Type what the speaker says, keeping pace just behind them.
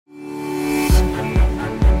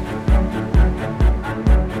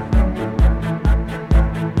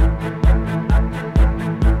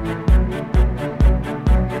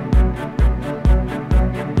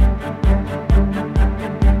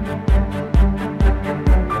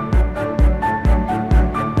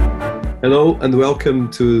Hello and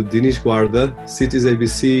welcome to Dinis Guarda, Cities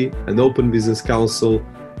ABC and Open Business Council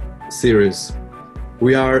series.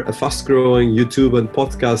 We are a fast-growing YouTube and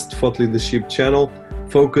podcast thought leadership channel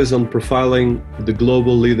focused on profiling the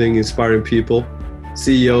global leading inspiring people,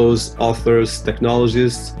 CEOs, authors,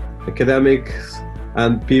 technologists, academics,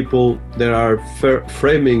 and people that are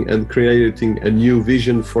framing and creating a new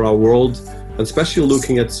vision for our world, and especially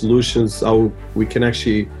looking at solutions, how we can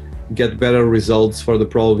actually get better results for the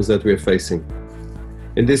problems that we're facing.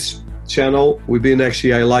 In this channel, we've been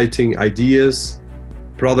actually highlighting ideas,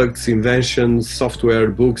 products, inventions, software,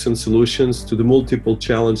 books, and solutions to the multiple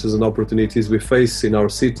challenges and opportunities we face in our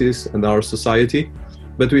cities and our society.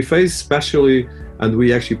 But we face especially, and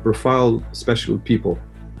we actually profile special people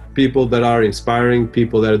that are inspiring,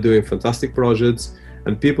 people that are doing fantastic projects,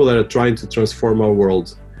 and people that are trying to transform our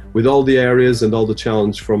world with all the areas and all the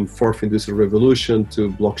challenge from fourth industrial revolution to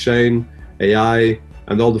blockchain, AI,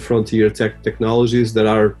 and all the frontier technologies that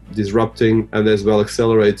are disrupting and as well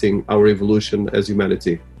accelerating our evolution as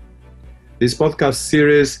humanity. These podcast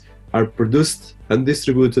series are produced and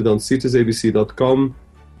distributed on citiesabc.com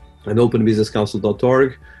and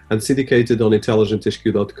openbusinesscouncil.org and syndicated on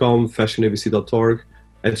intelligenthq.com, fashionabc.org,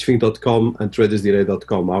 edgefink.com and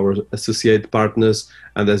tradersdirect.com, our associate partners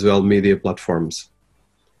and as well media platforms.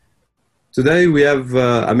 Today we have,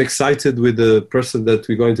 I'm excited with the person that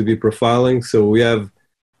we're going to be profiling. So we have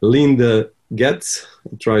Linda Goetz.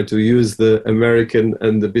 I'm trying to use the American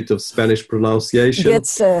and a bit of Spanish pronunciation.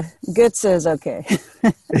 Goetz is okay.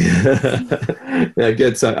 Yeah,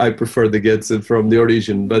 Goetz, I prefer the Goetz from the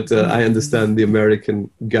origin, but I understand the American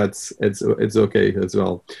Goetz, it's okay as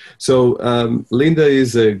well. So Linda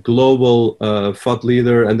is a global thought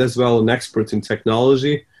leader and as well an expert in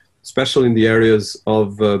technology, especially in the areas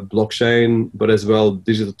of blockchain, but as well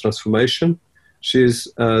digital transformation. She's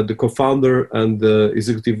the co-founder and the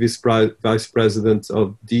executive vice president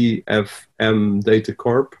of DFM Data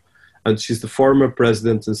Corp, and she's the former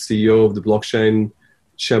president and CEO of the Blockchain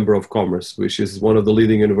Chamber of Commerce, which is one of the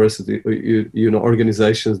leading university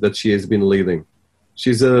organizations that she has been leading.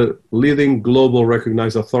 She's a leading global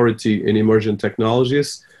recognized authority in emerging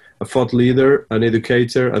technologies, a thought leader, an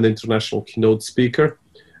educator, and international keynote speaker,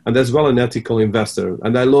 and as well an ethical investor.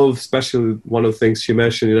 And I love especially one of the things she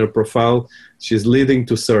mentioned in her profile, she's leading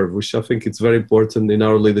to serve, which I think it's very important in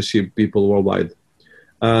our leadership people worldwide.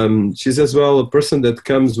 She's as well a person that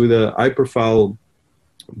comes with a high profile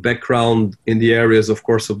background in the areas, of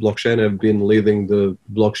course, of blockchain. I've been leading the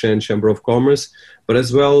Blockchain Chamber of Commerce, but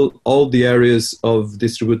as well all the areas of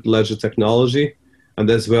distributed ledger technology, and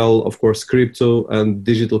as well, of course, crypto and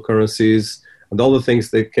digital currencies and all the things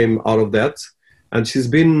that came out of that. And she's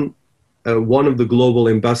been one of the global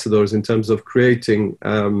ambassadors in terms of creating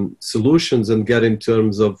solutions and in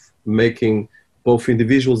terms of making both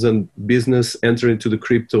individuals and business enter into the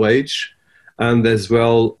crypto age, and as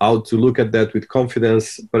well how to look at that with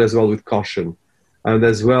confidence, but as well with caution. And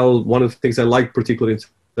as well, one of the things I like particularly in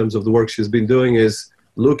terms of the work she's been doing is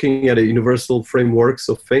looking at a universal frameworks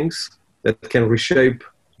of things that can reshape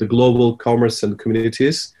the global commerce and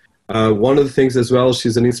communities. One of the things as well,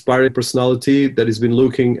 she's an inspiring personality that has been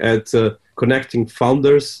looking at connecting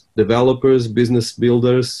founders, developers, business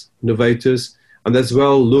builders, innovators, and as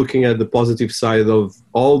well looking at the positive side of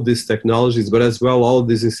all these technologies, but as well all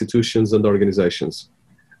these institutions and organizations.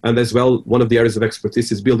 And as well, one of the areas of expertise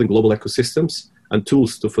is building global ecosystems and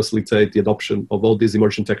tools to facilitate the adoption of all these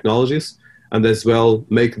emerging technologies, and as well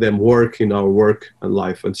make them work in our work and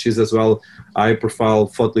life. And she's as well a high-profile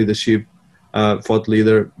thought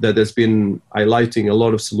leader that has been highlighting a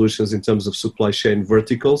lot of solutions in terms of supply chain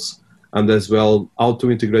verticals, and as well how to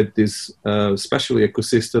integrate these especially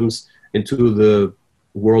ecosystems into the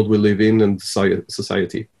world we live in and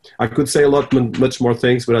society. I could say a lot, much more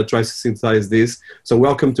things, but I'll try to synthesize this. So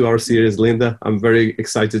welcome to our series, Linda. I'm very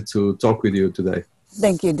excited to talk with you today.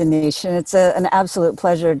 Thank you, Dinesh. And it's an absolute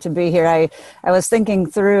pleasure to be here. I was thinking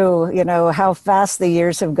through, how fast the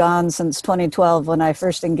years have gone since 2012 when I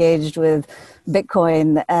first engaged with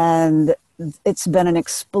Bitcoin, and it's been an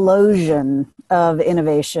explosion of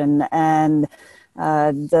innovation, and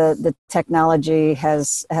the technology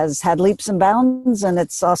has had leaps and bounds, and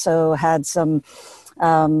it's also had some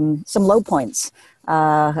low points.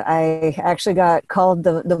 I actually got called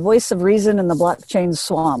the voice of reason in the blockchain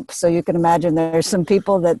swamp. So you can imagine there's some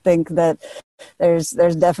people that think that there's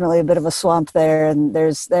definitely a bit of a swamp there, and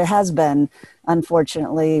there has been,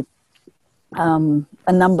 unfortunately,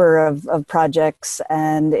 a number of projects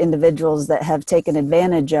and individuals that have taken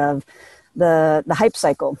advantage of the hype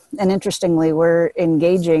cycle. And interestingly, we're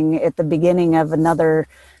engaging at the beginning of another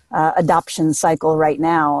adoption cycle right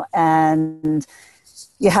now. And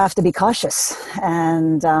you have to be cautious,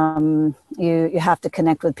 and you have to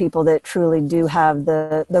connect with people that truly do have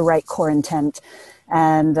the right core intent.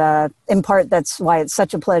 And in part, that's why it's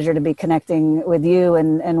such a pleasure to be connecting with you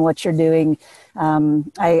and what you're doing.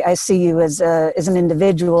 I see you as an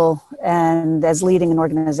individual and as leading an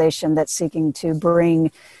organization that's seeking to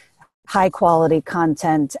bring high quality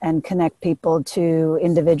content and connect people to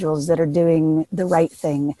individuals that are doing the right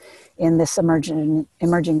thing in this emerging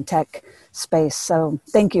tech space. So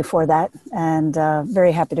thank you for that, and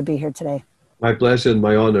very happy to be here today. My pleasure and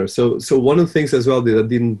my honor. So one of the things as well that I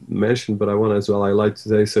didn't mention, but I want to as well highlight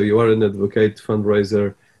today. So you are an advocate,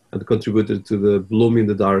 fundraiser, and contributor to the Bloom in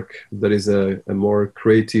the Dark. That is a more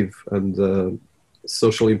creative and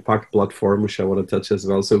social impact platform, which I want to touch as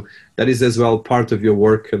well. So that is as well part of your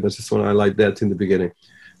work, and I just want to highlight that in the beginning.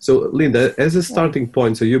 So Linda, as a starting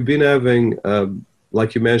point, so you've been having,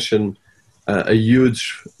 like you mentioned, a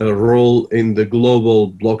huge role in the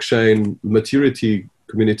global blockchain maturity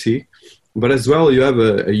community. But as well, you have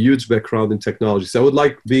a huge background in technology. So I would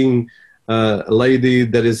like, being a lady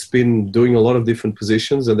that has been doing a lot of different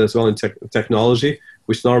positions and as well in technology,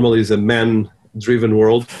 which normally is a man-driven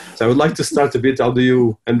world. So I would like to start a bit, how do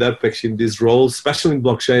you end up actually in this role, especially in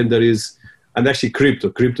blockchain and actually crypto.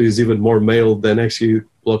 Crypto is even more male than actually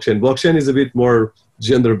blockchain. Blockchain is a bit more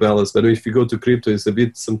gender balanced, but if you go to crypto, it's a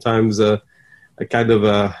bit sometimes a kind of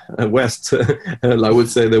a West, I would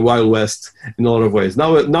say the Wild West in a lot of ways.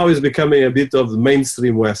 Now it's becoming a bit of the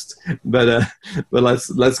mainstream West, but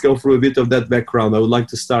let's go through a bit of that background. I would like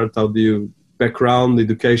to start, how do you, background,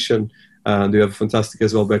 education, do you have a fantastic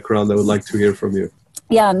as well background? I would like to hear from you.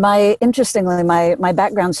 Yeah, interestingly, my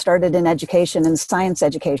background started in education and science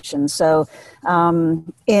education. So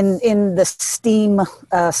in the STEAM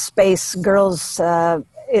space, girls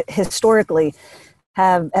historically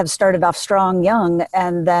have started off strong young,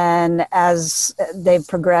 and then as they've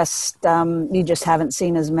progressed, you just haven't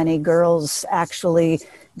seen as many girls actually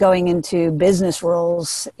going into business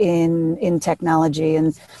roles in technology.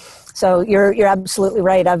 And so you're absolutely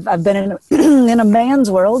right. I've been in in a man's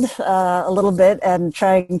world a little bit, and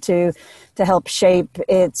trying to help shape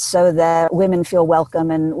it so that women feel welcome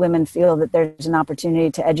and women feel that there's an opportunity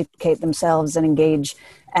to educate themselves and engage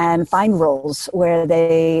and find roles where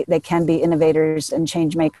they can be innovators and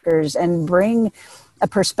change makers and bring a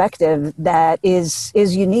perspective that is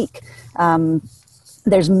unique.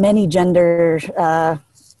 There's many gender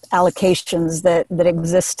allocations that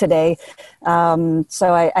exist today.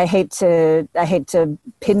 So I hate to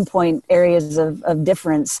pinpoint areas of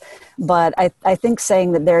difference, but I think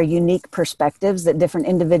saying that there are unique perspectives that different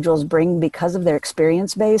individuals bring because of their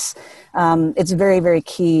experience base, it's very, very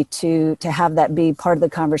key to have that be part of the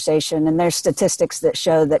conversation. And there's statistics that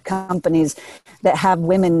show that companies that have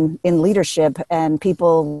women in leadership and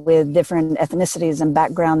people with different ethnicities and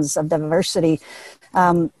backgrounds of diversity,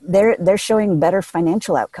 they're showing better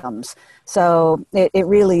financial outcomes. So it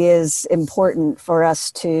really is important for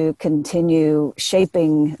us to continue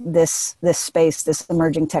shaping this space, this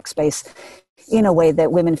emerging tech space, in a way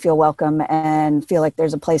that women feel welcome and feel like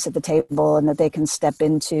there's a place at the table and that they can step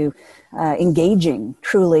into engaging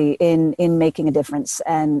truly in making a difference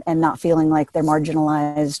and not feeling like they're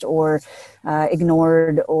marginalized or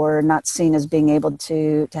ignored or not seen as being able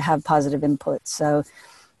to have positive input. So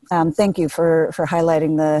thank you for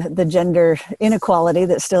highlighting the gender inequality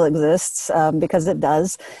that still exists, because it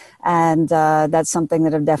does. And that's something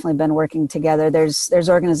that have definitely been working together. There's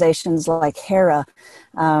organizations like HERA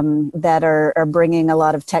that are bringing a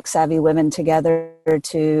lot of tech-savvy women together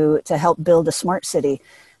to help build a smart city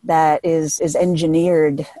that is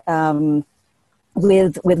engineered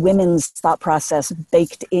with women's thought process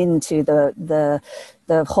baked into the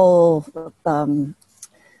whole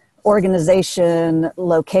organization,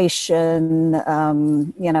 location,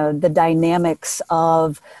 the dynamics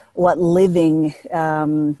of what living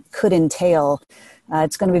could entail.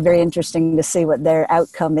 It's going to be very interesting to see what their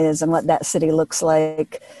outcome is and what that city looks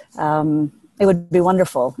like. It would be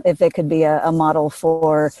wonderful if it could be a model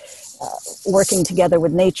for working together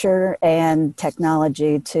with nature and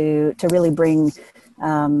technology to really bring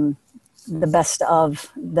the best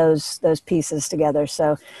of those pieces together.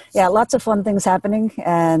 So yeah, lots of fun things happening.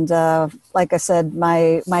 And like I said,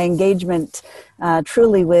 my engagement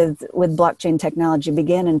truly with blockchain technology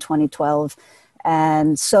began in 2012.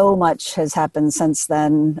 And so much has happened since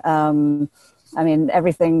then. I mean,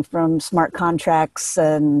 everything from smart contracts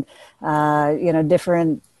and,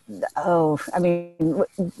 different,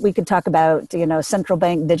 we could talk about, central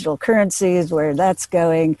bank digital currencies, where that's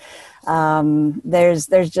going.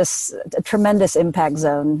 There's just a tremendous impact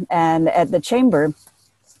zone. And at the Chamber,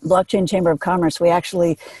 Blockchain Chamber of Commerce, we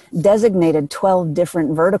actually designated 12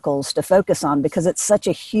 different verticals to focus on because it's such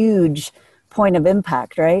a huge point of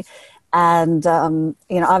impact, right? And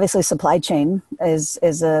obviously, supply chain is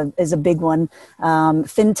a big one.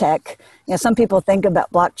 Fintech. Some people think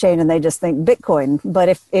about blockchain and they just think Bitcoin.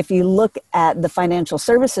 But if you look at the financial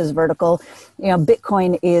services vertical,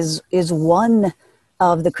 Bitcoin is one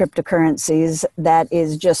of the cryptocurrencies that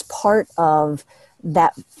is just part of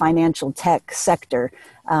that financial tech sector.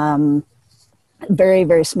 Very,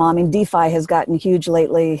 very small. I mean, DeFi has gotten huge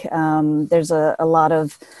lately. There's a lot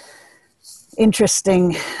of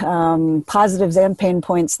interesting positives and pain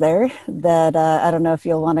points there that I don't know if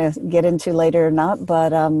you'll want to get into later or not,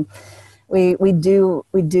 but we do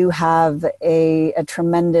have a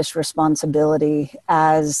tremendous responsibility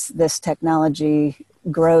as this technology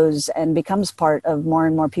grows and becomes part of more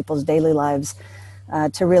and more people's daily lives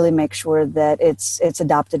to really make sure that it's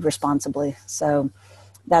adopted responsibly. So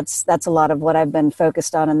that's a lot of what I've been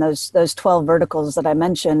focused on. And those 12 verticals that I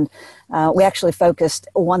mentioned, we actually focused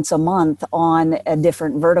once a month on a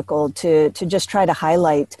different vertical to just try to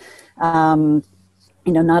highlight,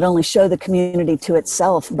 not only show the community to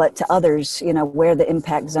itself, but to others, where the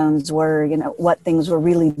impact zones were, what things were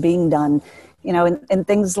really being done, in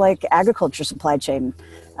things like agriculture supply chain.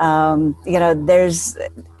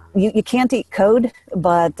 You can't eat code,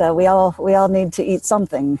 but we all need to eat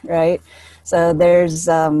something, right? So there's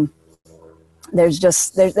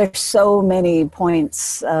so many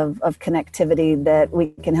points of connectivity that we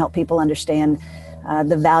can help people understand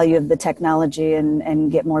the value of the technology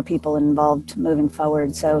and get more people involved moving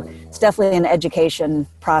forward. So it's definitely an education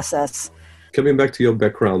process. Coming back to your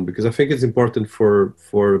background, because I think it's important for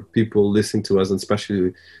people listening to us, and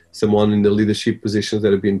especially someone in the leadership positions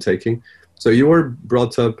that have been taking. So you were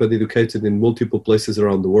brought up and educated in multiple places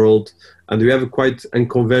around the world, and you have a quite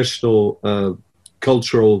unconventional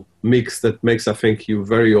cultural mix that makes, I think, you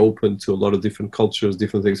very open to a lot of different cultures,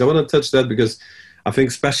 different things. I want to touch that because I think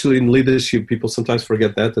especially in leadership, people sometimes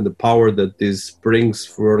forget that and the power that this brings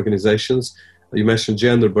for organizations. You mentioned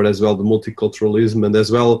gender, but as well the multiculturalism, and as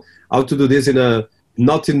well how to do this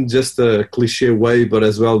not in just a cliche way, but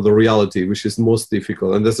as well the reality, which is most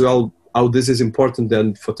difficult, and as well how this is important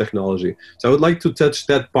then for technology. So I would like to touch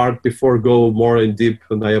that part before go more in deep,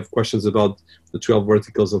 and I have questions about the 12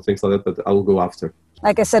 verticals and things like that, but I will go after.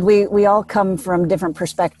 Like I said, we all come from different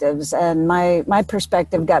perspectives, and my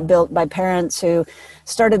perspective got built by parents who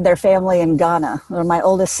started their family in Ghana, where my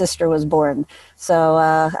oldest sister was born. So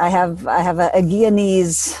I have a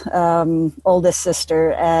Guyanese oldest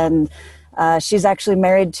sister, and she's actually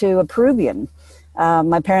married to a Peruvian.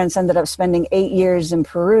 My parents ended up spending 8 years in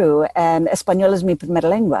Peru, and Español es mi primera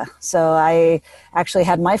lengua. So I actually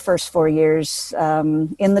had my first 4 years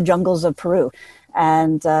in the jungles of Peru.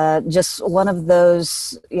 And just one of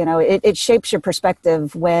those, it shapes your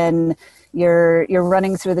perspective when you're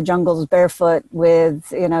running through the jungles barefoot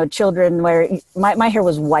with, children where my hair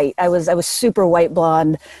was white. I was super white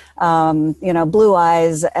blonde, blue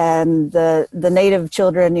eyes, and the native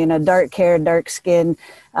children, dark hair, dark skin.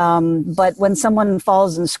 But when someone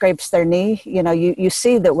falls and scrapes their knee, you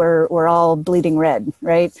see that we're all bleeding red,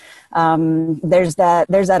 right? There's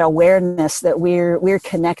that awareness that we're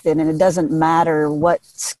connected, and it doesn't matter what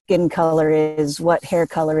skin color is, what hair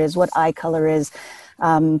color is, what eye color is.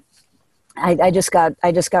 I just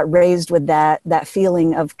got raised with that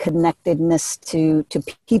feeling of connectedness to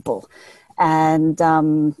people. And,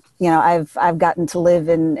 I've gotten to live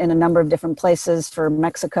in a number of different places for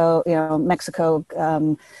Mexico,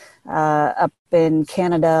 up in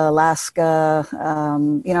Canada, Alaska,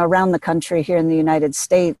 around the country here in the United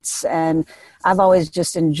States. And I've always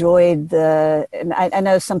just enjoyed and I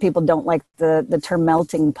know some people don't like the term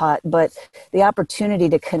melting pot, but the opportunity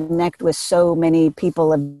to connect with so many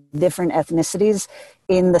people of different ethnicities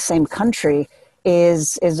in the same country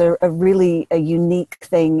is a really unique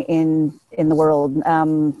thing in the world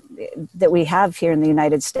that we have here in the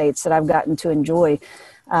United States that I've gotten to enjoy.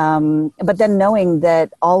 But then knowing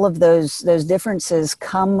that all of those differences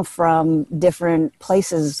come from different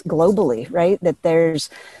places globally, right? That there's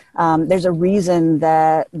a reason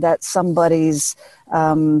that somebody's,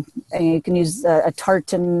 and you can use a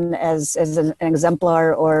tartan as an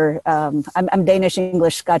exemplar, or I'm Danish,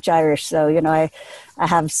 English, Scotch, Irish, so I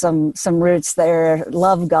have some roots there.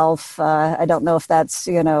 Love golf. I don't know if that's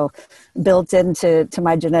built into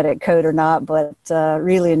my genetic code or not, but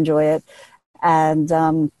really enjoy it. And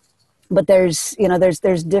but there's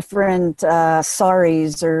different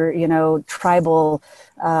saris or tribal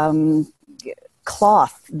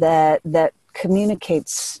cloth that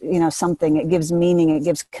communicates something. It gives meaning, it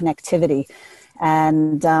gives connectivity.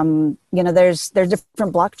 And there's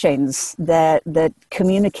different blockchains that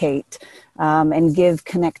communicate and give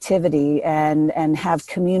connectivity and have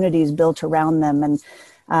communities built around them. And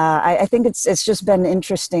I think it's just been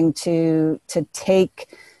interesting to take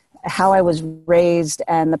how I was raised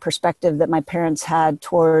and the perspective that my parents had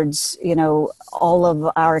towards, all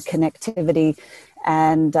of our connectivity,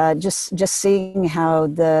 and just seeing how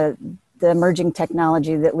the emerging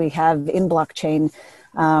technology that we have in blockchain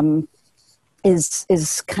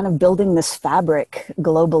is kind of building this fabric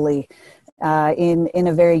globally in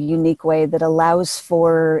a very unique way that allows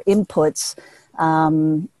for inputs,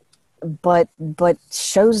 but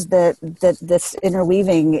shows that this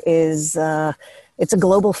interweaving is it's a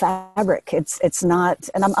global fabric. It's not,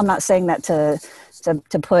 and I'm not saying that to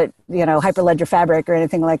put Hyperledger Fabric or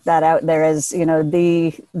anything like that out there as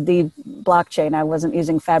the blockchain. I wasn't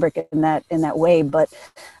using fabric in that way, but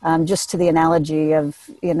just to the analogy of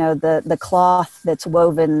the cloth that's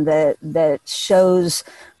woven that shows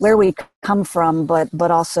where we come from,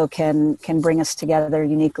 but also can bring us together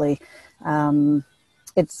uniquely. I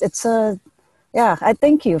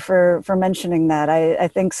thank you for mentioning that. I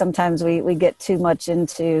think sometimes we get too much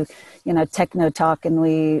into, techno talk, and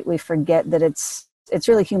we forget that it's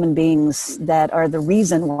really human beings that are the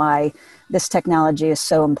reason why this technology is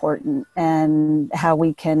so important, and how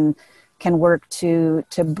we can work to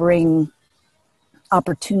bring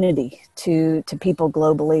opportunity to people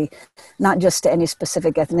globally, not just to any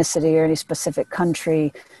specific ethnicity or any specific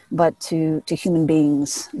country, but to human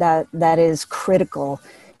beings. That is critical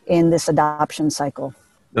in this adoption cycle.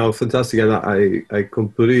 No, fantastic. And I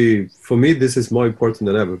completely, for me, this is more important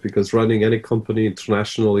than ever, because running any company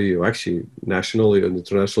internationally, or actually nationally and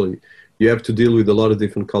internationally, you have to deal with a lot of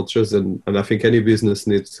different cultures. And I think any business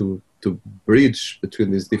needs to bridge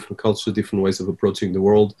between these different cultures, different ways of approaching the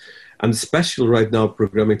world. And especially right now,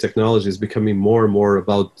 programming technology is becoming more and more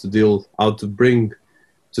about how to bring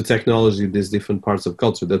to technology these different parts of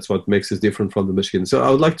culture. That's what makes it different from the machine. So I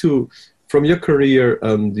would like to, from your career,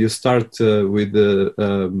 you start with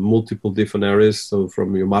multiple different areas. So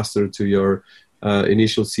from your master to your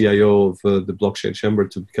initial CIO of the Blockchain Chamber,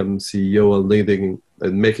 to become CEO and leading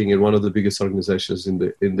and making it one of the biggest organizations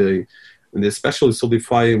in especially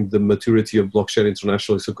solidifying the maturity of blockchain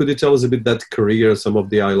internationally. So could you tell us a bit that career, some of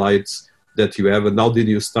the highlights that you have, and how did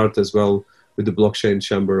you start as well with the Blockchain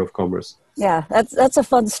Chamber of Commerce? Yeah, that's a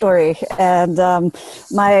fun story. And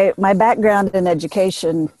my background in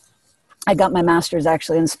education, I got my master's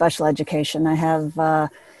actually in special education. I have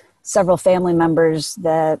several family members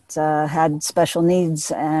that had special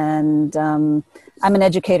needs, and I'm an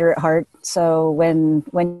educator at heart. So when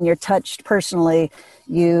you're touched personally,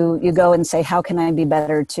 you go and say, how can I be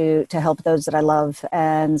better to help those that I love?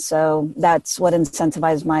 And so that's what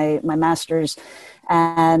incentivized my master's.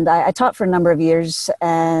 And I taught for a number of years,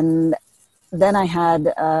 and then I had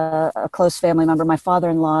a close family member, my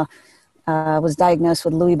father-in-law, was diagnosed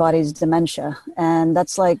with Lewy bodies dementia, and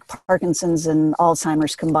that's like Parkinson's and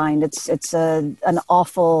Alzheimer's combined. It's an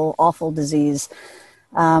awful disease.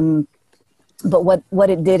 But what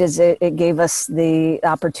it did is it gave us the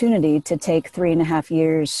opportunity to take 3.5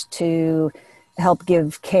 years to help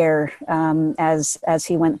give care as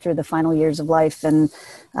he went through the final years of life, and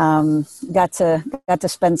got to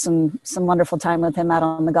spend some wonderful time with him out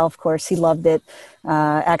on the golf course. He loved it.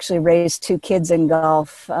 Actually raised 2 kids in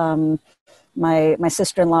golf. My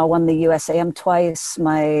sister-in-law won the USAM twice.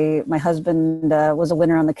 My husband was a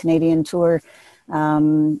winner on the Canadian Tour.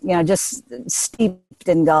 Just steeped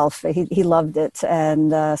in golf. He loved it,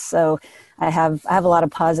 and so I have a lot of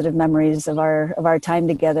positive memories of our time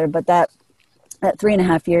together. But that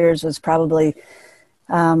 3.5 years was probably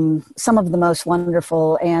some of the most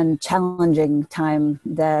wonderful and challenging time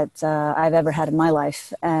that I've ever had in my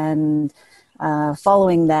life. And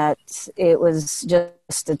following that, it was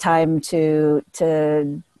just a time to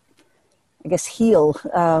I guess heal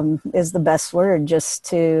is the best word, just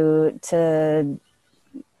to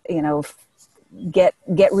get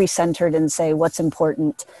recentered and say what's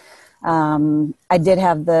important. I did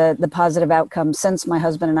have the positive outcome since my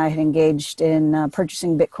husband and I had engaged in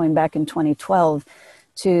purchasing Bitcoin back in 2012,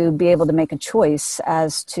 to be able to make a choice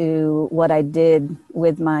as to what I did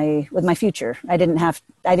with my future. I didn't have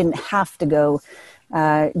to go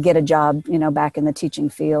get a job, back in the teaching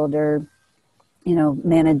field, or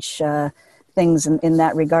manage things in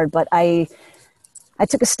that regard. But I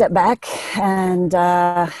took a step back, and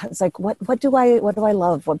it's like, what do I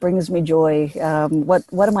love? What brings me joy?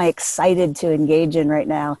 What am I excited to engage in right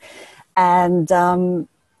now? And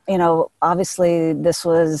obviously this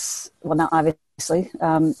was, well, not obviously,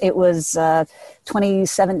 it was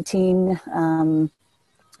 2017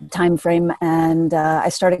 time frame, and I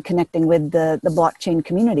started connecting with the blockchain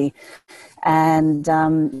community, and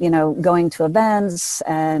going to events,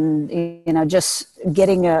 and just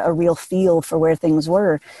getting a real feel for where things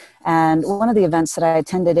were. And one of the events that I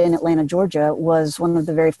attended in Atlanta, Georgia, was one of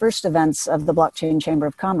the very first events of the Blockchain Chamber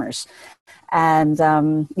of Commerce. And,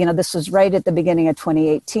 this was right at the beginning of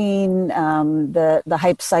 2018. The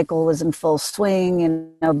hype cycle was in full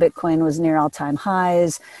swing, Bitcoin was near all-time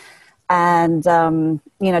highs. And,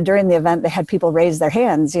 during the event, they had people raise their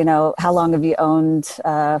hands, how long have you owned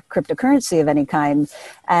cryptocurrency of any kind?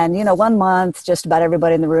 And, 1 month, just about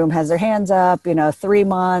everybody in the room has their hands up, 3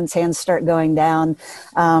 months, hands start going down.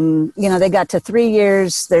 They got to 3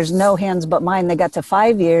 years, there's no hands but mine. They got to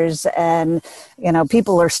 5 years, and,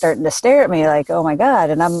 people are starting to stare at me like, oh my God.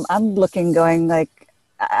 And I'm looking going like,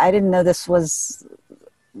 I didn't know this was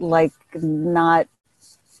like not,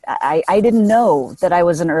 I didn't know that I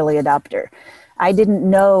was an early adopter. I didn't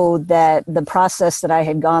know that the process that I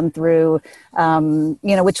had gone through,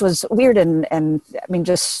 which was weird. And I mean,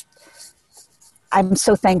 I'm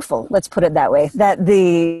so thankful, let's put it that way, that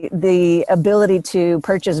the ability to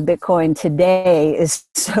purchase Bitcoin today is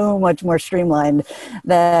so much more streamlined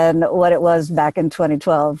than what it was back in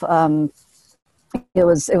 2012. It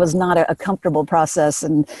was not a comfortable process,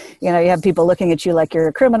 and you have people looking at you like you're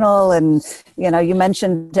a criminal, and you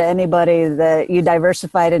mentioned to anybody that you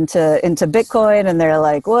diversified into Bitcoin, and they're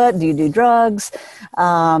like, what, do you do drugs?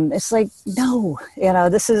 It's like, no,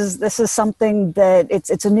 this is something that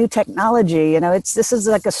it's a new technology. This is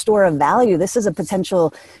like a store of value. This is a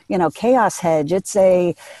potential chaos hedge. It's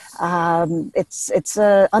a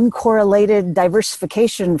uncorrelated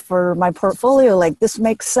diversification for my portfolio. Like, this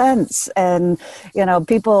makes sense. And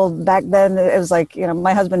people back then, it was like,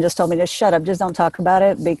 my husband just told me, just shut up, just don't talk about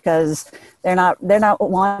it, because they're not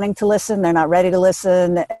wanting to listen, they're not ready to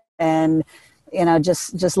listen, and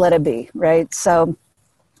just let it be, right? So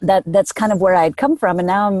that's kind of where I'd come from, and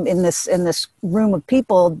now I'm in this room of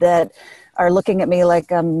people that are looking at me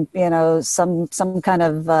like I'm, some kind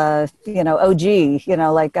of, OG,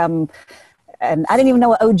 like and I didn't even know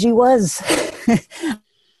what OG was.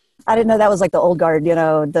 I didn't know that was like the old guard,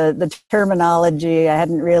 the terminology. I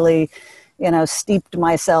hadn't really, steeped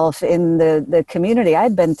myself in the community.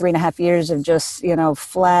 I'd been 3.5 years of just,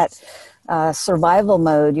 flat survival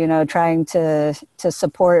mode, trying to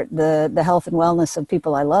support the health and wellness of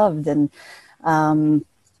people I loved. And,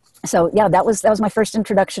 so yeah, that was my first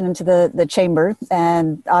introduction into the chamber,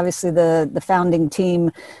 and obviously the founding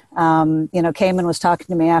team, came and was talking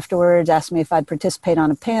to me afterwards, asked me if I'd participate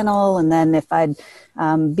on a panel, and then if I'd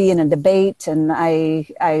be in a debate. And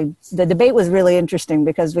the debate was really interesting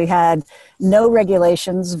because we had no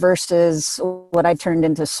regulations versus what I turned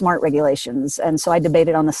into smart regulations, and so I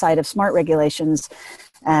debated on the side of smart regulations,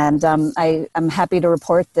 and I'm happy to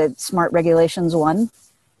report that smart regulations won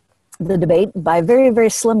the debate by a very, very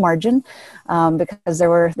slim margin, because there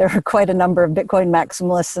were quite a number of Bitcoin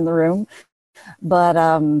maximalists in the room. But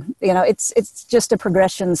it's just a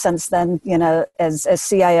progression since then. As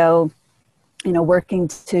CIO, working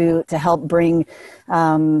to help bring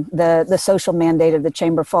the social mandate of the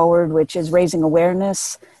chamber forward, which is raising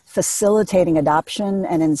awareness, facilitating adoption,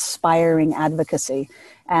 and inspiring advocacy.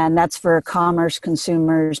 And that's for commerce,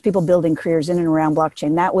 consumers, people building careers in and around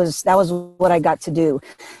blockchain. That was what I got to do.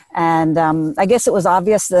 And I guess it was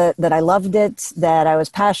obvious that I loved it, that I was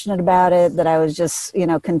passionate about it, that I was just,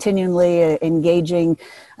 continually engaging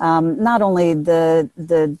not only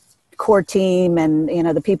the core team and,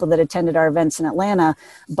 the people that attended our events in Atlanta,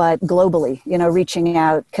 but globally, reaching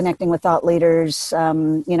out, connecting with thought leaders,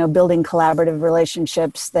 building collaborative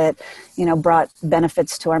relationships that, brought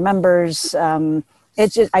benefits to our members.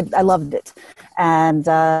 I loved it. And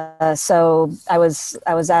so I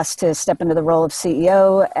was asked to step into the role of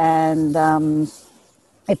CEO. And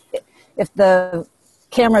if the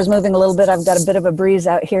camera's moving a little bit, I've got a bit of a breeze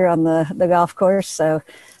out here on the golf course. So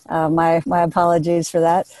my apologies for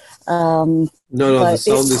that. No, the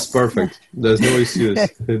sound is perfect. There's no issues.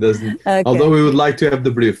 It doesn't. Okay. Although we would like to have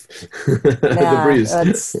the brief, the breeze.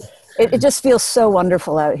 It just feels so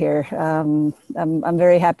wonderful out here. I'm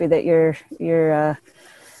very happy that you're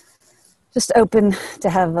just open to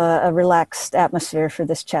have a relaxed atmosphere for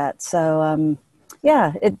this chat. So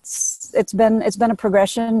yeah, it's been a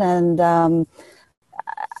progression. And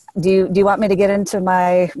do you want me to get into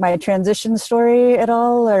my transition story at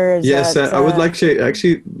all, or yes, I would like to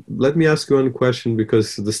actually let me ask you one question,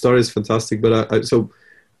 because the story is fantastic. But so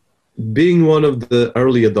being one of the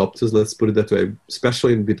early adopters, let's put it that way,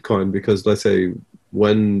 especially in Bitcoin, because let's say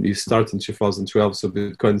when you start in 2012. So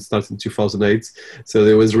Bitcoin started in 2008. So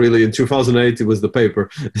it was really in 2008, it was the paper.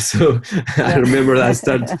 So I remember I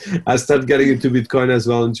started getting into Bitcoin as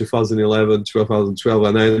well in 2011, 2012.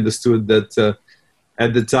 And I understood that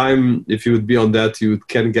at the time, if you would be on that, you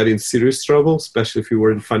can get in serious trouble, especially if you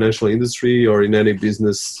were in financial industry or in any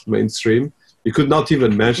business mainstream. You could not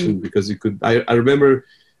even mention because you could. I remember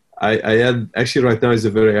I had actually right now is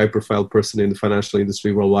a very high profile person in the financial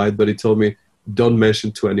industry worldwide, but he told me, don't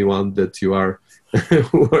mention to anyone that you are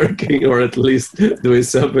working or at least doing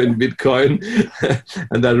something in Bitcoin.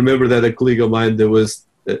 And I remember that a colleague of mine,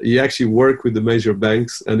 he actually worked with the major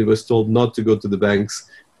banks, and he was told not to go to the banks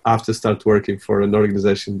after start working for an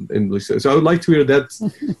organization in Brazil. So I would like to hear that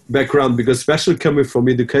background, because especially coming from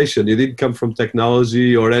education, you didn't come from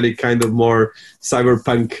technology or any kind of more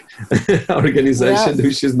cyberpunk organization,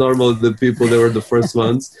 which is normal, the people that were the first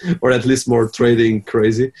ones, or at least more trading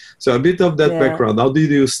crazy. So a bit of that background. How did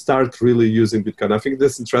you start really using Bitcoin? I think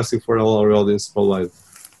that's interesting for all our audience worldwide.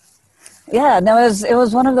 Yeah, no, it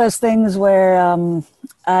was one of those things where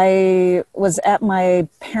I was at my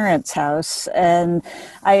parents' house, and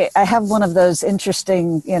I have one of those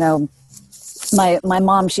interesting, my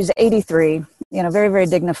mom, she's 83, very, very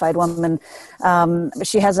dignified woman.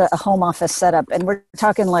 She has a home office setup, and we're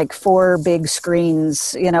talking like 4 big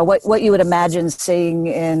screens, what you would imagine seeing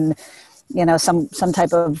in, some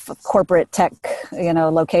type of corporate tech,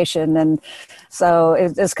 location. And so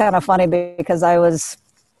it's kind of funny because I was,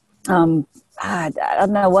 I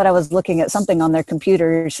don't know what I was looking at, something on their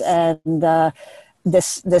computers, and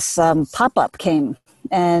this pop-up came,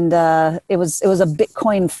 and it was a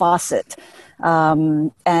Bitcoin faucet,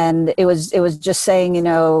 and it was just saying,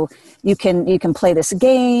 you can play this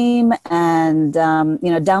game, and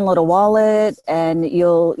download a wallet, and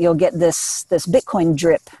you'll get this Bitcoin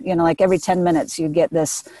drip, like every 10 minutes you get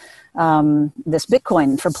this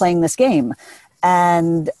Bitcoin for playing this game.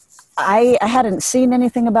 And I hadn't seen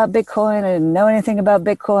anything about Bitcoin. I didn't know anything about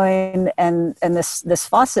Bitcoin, and this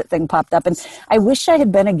faucet thing popped up. And I wish I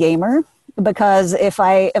had been a gamer, because if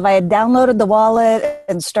I had downloaded the wallet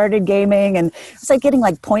and started gaming, and it's like getting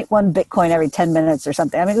like 0.1 Bitcoin every 10 minutes or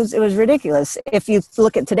something. I mean, it was ridiculous if you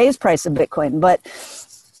look at today's price of Bitcoin. But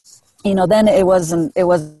then it wasn't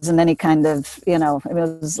any kind of, it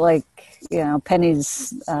was like,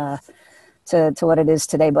 pennies to what it is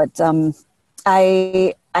today. But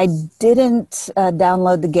I didn't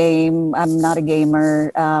download the game. I'm not a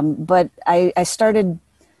gamer, but I started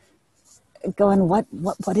going, what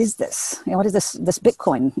is this? What is this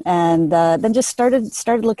Bitcoin? And then just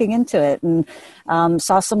started looking into it, and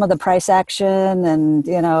saw some of the price action, and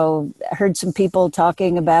heard some people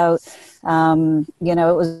talking about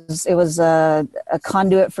it was a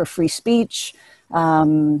conduit for free speech.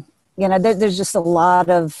 There's just a lot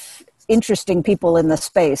of interesting people in the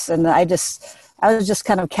space, and I was just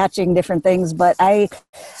kind of catching different things, but I'm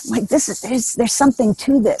like, there's something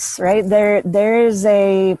to this, right? There's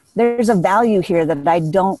a value here that I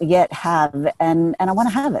don't yet have, and I want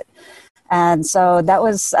to have it. And so that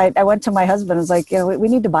was, I went to my husband, I was like, we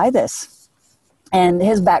need to buy this. And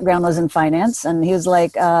his background was in finance, and he was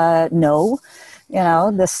like, no,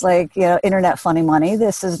 this internet funny money.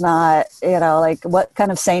 This is not, like, what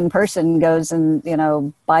kind of sane person goes and,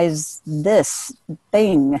 buys this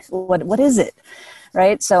thing? What is it?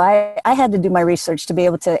 Right. So I had to do my research to be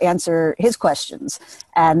able to answer his questions.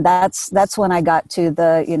 And that's when I got to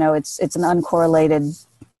the, it's an uncorrelated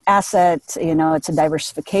asset, it's a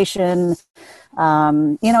diversification,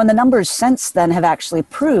 and the numbers since then have actually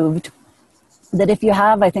proved that if you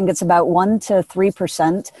have, I think it's about 1 to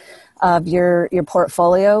 3% of your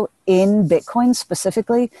portfolio in Bitcoin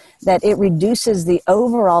specifically, that it reduces the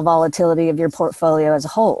overall volatility of your portfolio as a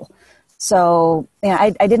whole. So I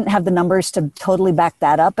didn't have the numbers to totally back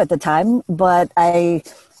that up at the time, but I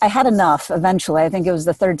had enough eventually. I think it was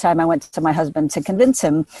the 3rd time I went to my husband to convince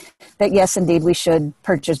him that yes, indeed, we should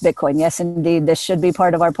purchase Bitcoin. Yes, indeed, this should be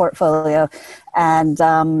part of our portfolio. And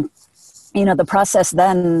the process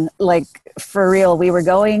then, like, for real, we were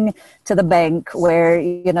going to the bank where,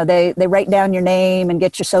 they write down your name and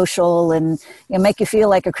get your social and make you feel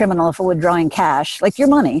like a criminal for withdrawing cash, like your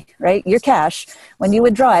money, right? Your cash. When you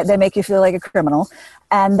withdraw it, they make you feel like a criminal.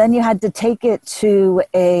 And then you had to take it to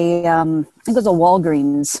I think it was a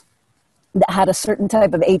Walgreens that had a certain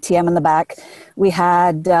type of ATM in the back. We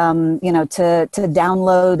had, to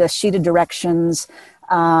download a sheet of directions,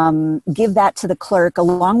 give that to the clerk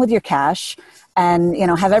along with your cash, and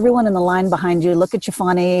have everyone in the line behind you look at you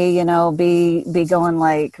funny, be going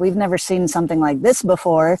like, we've never seen something like this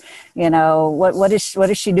before. What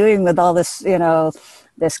is she doing with all this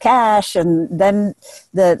this cash. And then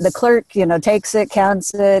the clerk, you know, takes it,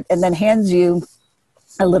 counts it, and then hands you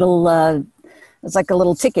a little, it's like a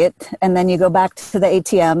little ticket. And then you go back to the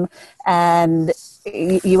ATM and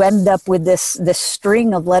you end up with this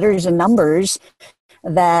string of letters and numbers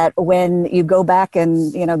that when you go back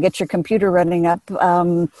and, you know, get your computer running up,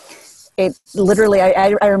 it literally,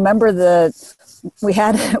 I remember we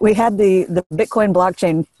had the Bitcoin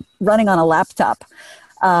blockchain running on a laptop,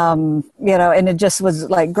 you know, and it just was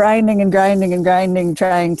like grinding and grinding and grinding,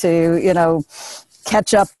 trying to, you know,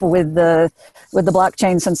 catch up with the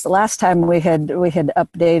blockchain since the last time we had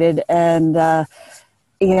updated. And,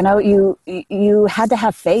 you know, you had to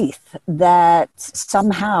have faith that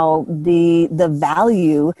somehow the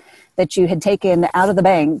value that you had taken out of the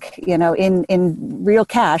bank, you know, in real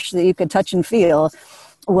cash that you could touch and feel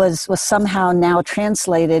was somehow now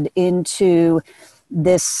translated into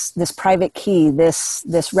this private key,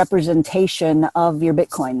 this representation of your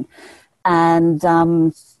Bitcoin. And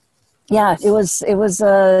yeah, it was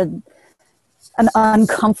an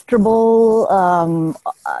uncomfortable,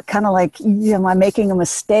 kind of like, am I making a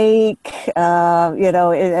mistake? You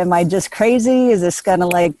know, am I just crazy? Is this gonna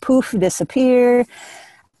like poof, disappear?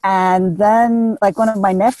 And then like one of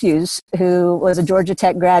my nephews, who was a Georgia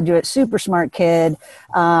Tech graduate, super smart kid,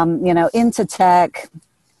 you know, into tech,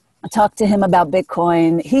 I talked to him about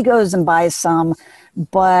Bitcoin. He goes and buys some,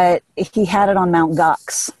 but he had it on Mount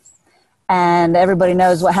Gox. And everybody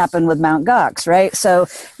knows what happened with Mount Gox, right? So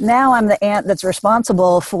now I'm the aunt that's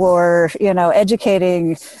responsible for, you know,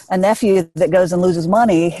 educating a nephew that goes and loses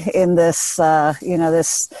money in this, you know,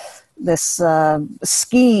 this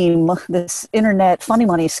scheme, this internet funny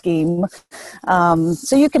money scheme.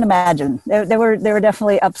 So you can imagine there were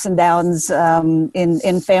definitely ups and downs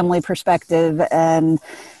in family perspective. And,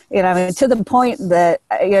 you know, I mean, to the point that,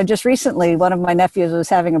 you know, just recently one of my nephews was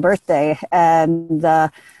having a birthday, and I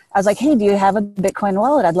was like, hey, do you have a Bitcoin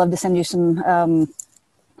wallet? I'd love to send you some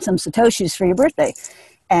Satoshis for your birthday.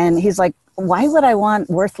 And he's like, why would I want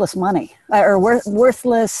worthless money or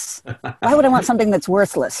worthless? Why would I want something that's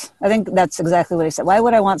worthless? I think that's exactly what he said. Why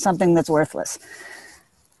would I want something that's worthless?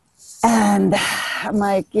 And I'm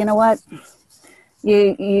like, you know what?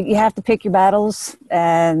 You have to pick your battles.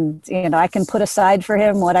 And, you know, I can put aside for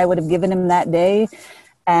him what I would have given him that day.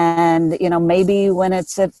 And, you know, maybe when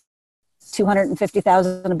it's at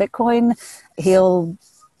 250,000 a Bitcoin, he'll,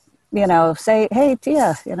 you know, say, hey,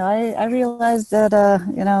 Tia, you know, I realized that,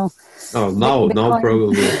 you know. Oh, no,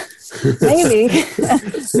 probably. Maybe,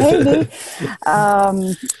 maybe.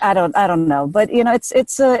 I don't know. But, you know,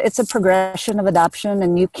 it's a progression of adoption,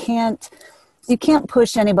 and you can't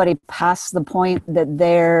push anybody past the point that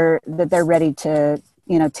they're ready to,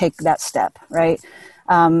 you know, take that step, right?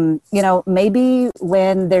 You know, maybe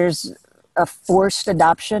when there's a forced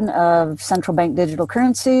adoption of central bank digital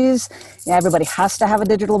currencies, you know, everybody has to have a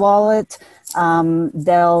digital wallet.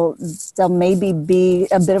 There'll maybe be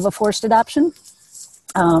a bit of a forced adoption.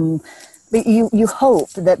 But you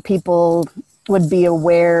hope that people would be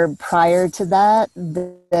aware prior to that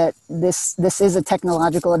this is a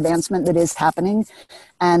technological advancement that is happening,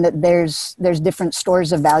 and that there's different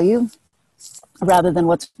stores of value rather than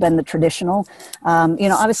what's been the traditional. You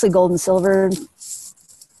know, obviously gold and silver,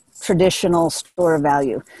 traditional store of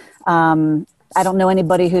value. I don't know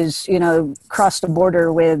anybody who's, you know, crossed a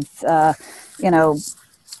border with, you know,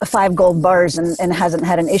 5 gold bars and hasn't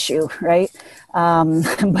had an issue, right?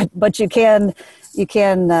 But you can, you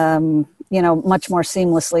know, much more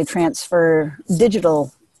seamlessly transfer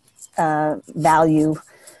digital value.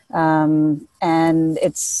 And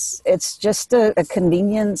it's just a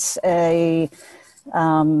convenience,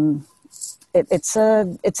 it's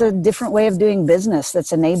a different way of doing business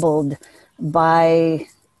that's enabled by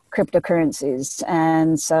cryptocurrencies.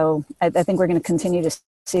 And so I think we're going to continue to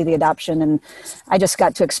see the adoption. And I just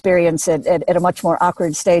got to experience it at a much more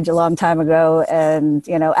awkward stage a long time ago, and,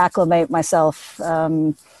 you know, acclimate myself,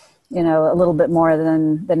 you know, a little bit more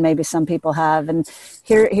than maybe some people have. And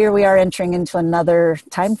here we are entering into another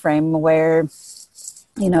time frame where,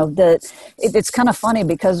 you know, it's kind of funny,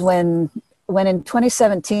 because when in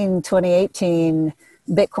 2017, 2018,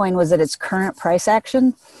 Bitcoin was at its current price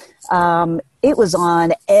action, it was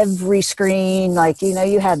on every screen. Like, you know,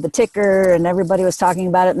 you had the ticker and everybody was talking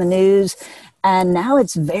about it in the news. And now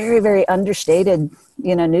it's very, very understated,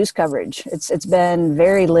 you know, news coverage. It's been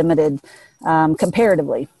very limited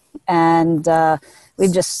comparatively. And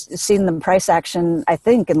we've just seen the price action, I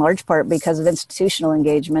think, in large part because of institutional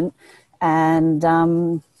engagement. And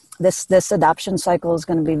this adoption cycle is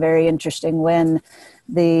going to be very interesting when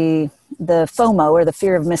the FOMO, or the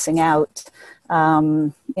fear of missing out,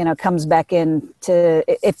 comes back in to,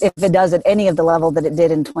 if it does at any of the level that it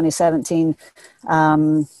did in 2017,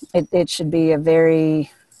 it should be a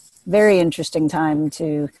very, very interesting time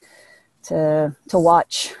to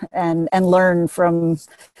watch and learn from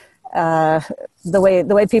the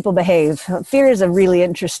way people behave. Fear is a really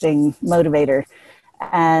interesting motivator,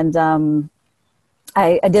 and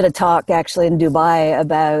I did a talk actually in Dubai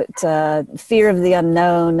about fear of the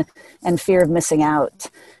unknown and fear of missing out.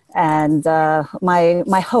 And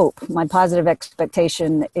my hope, my positive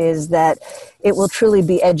expectation is that it will truly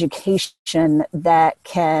be education that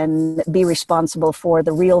can be responsible for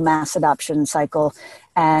the real mass adoption cycle,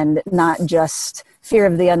 and not just fear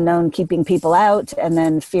of the unknown keeping people out, and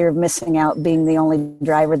then fear of missing out being the only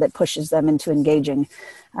driver that pushes them into engaging.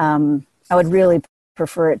 I would really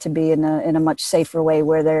prefer it to be in a much safer way,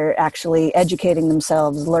 where they're actually educating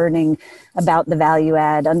themselves, learning about the value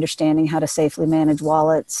add, understanding how to safely manage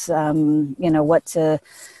wallets, what to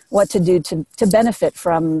do to benefit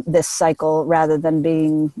from this cycle, rather than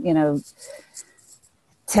being,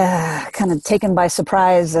 kind of taken by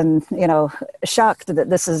surprise and, shocked that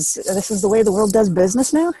this is the way the world does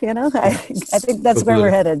business now. I think that's where we're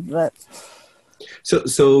headed, but. So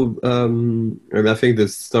I think the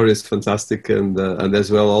story is fantastic, and as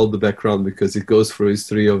well all the background, because it goes through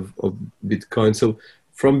history of Bitcoin. So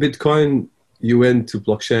from Bitcoin, you went to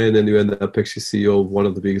blockchain, and you ended up actually CEO of one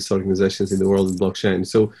of the biggest organizations in the world in blockchain.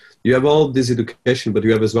 So you have all this education, but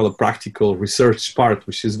you have as well a practical research part,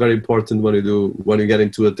 which is very important when you get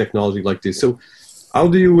into a technology like this. So how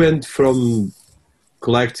do you went from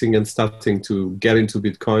collecting and starting to get into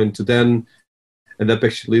Bitcoin to then end up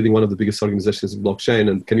actually leading one of the biggest organizations in blockchain?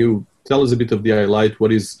 And can you tell us a bit of the highlight?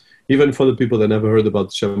 What is, even for the people that never heard about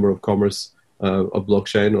the Chamber of Commerce of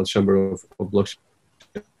blockchain, or Chamber of blockchain?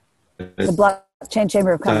 The Blockchain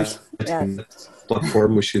Chamber of Commerce. Yeah.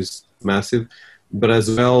 Platform, which is massive, but as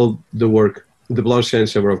well the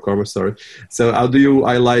Blockchain Chamber of Commerce, sorry. So how do you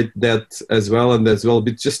highlight that as well, and as well,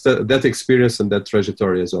 just that experience and that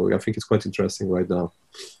trajectory as well? I think it's quite interesting right now.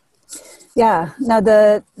 Yeah. Now,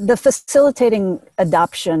 the facilitating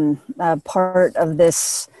adoption part of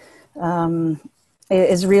this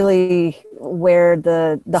is really where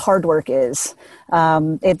the hard work is.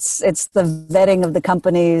 It's the vetting of the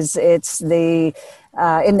companies. It's the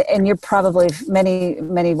and you're probably,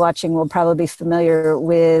 many watching will probably be familiar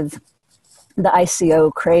with the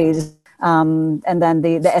ICO craze. And then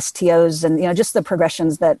the STOs, and just the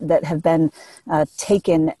progressions that have been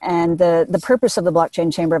taken. And the purpose of the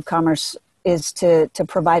Blockchain Chamber of Commerce is to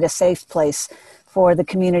provide a safe place for the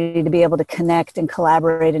community to be able to connect and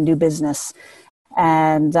collaborate and do business.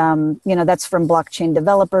 And that's from blockchain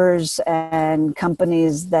developers and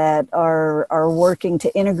companies that are working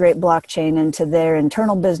to integrate blockchain into their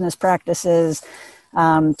internal business practices,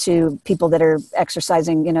 to people that are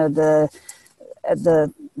exercising the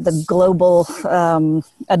global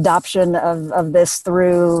adoption of this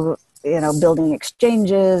through building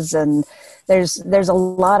exchanges. And there's a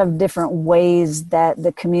lot of different ways that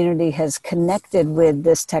the community has connected with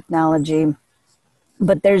this technology,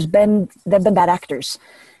 but there've been bad actors.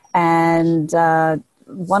 And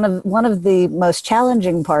one of the most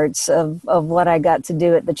challenging parts of what I got to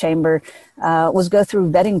do at the chamber was go through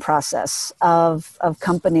vetting process of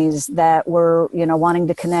companies that were wanting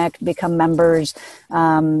to connect, become members,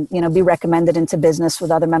 be recommended into business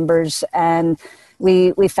with other members. And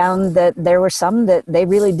we found that there were some that they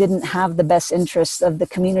really didn't have the best interests of the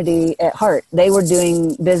community at heart. They were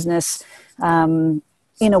doing business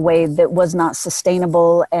in a way that was not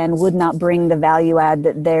sustainable and would not bring the value add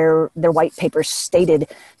that their white paper stated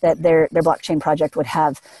that their blockchain project would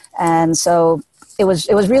have. And so it was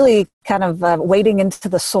really kind of wading into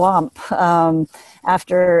the swamp.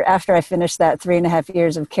 After I finished that 3.5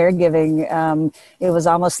 years of caregiving, it was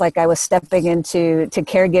almost like I was stepping into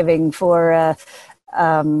caregiving for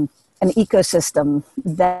an ecosystem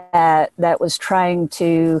that was trying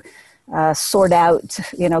to sort out,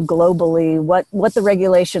 globally what the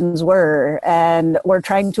regulations were, and were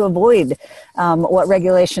trying to avoid what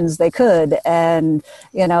regulations they could, and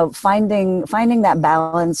finding that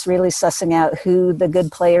balance, really sussing out who the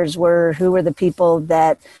good players were, who were the people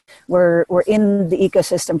that were in the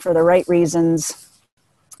ecosystem for the right reasons,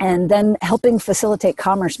 and then helping facilitate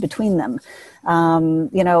commerce between them.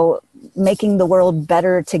 Making the world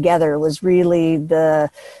better together was really the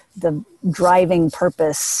driving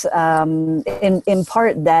purpose. In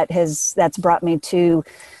part, that's brought me to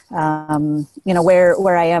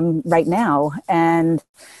where I am right now. And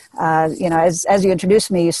as you introduced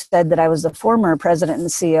me, you said that I was the former president and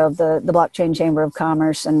CEO of the Blockchain Chamber of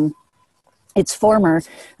Commerce, and It's former,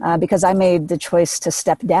 because I made the choice to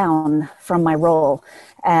step down from my role.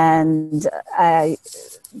 And I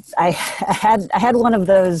had one of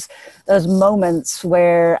those moments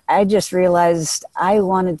where I just realized I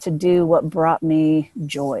wanted to do what brought me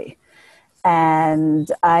joy.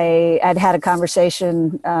 And I'd had a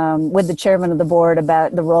conversation with the chairman of the board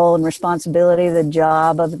about the role and responsibility, the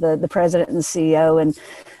job of the president and the CEO, and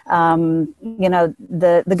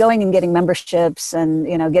the going and getting memberships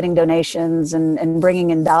and getting donations and bringing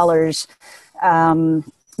in dollars.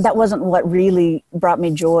 That wasn't what really brought me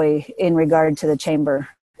joy in regard to the chamber.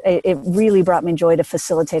 It really brought me joy to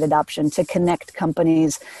facilitate adoption, to connect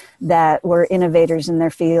companies that were innovators in their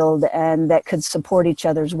field and that could support each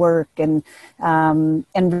other's work, and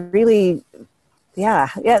really,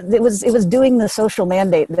 it was doing the social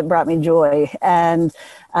mandate that brought me joy. And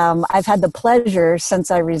I've had the pleasure since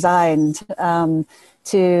I resigned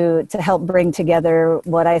to help bring together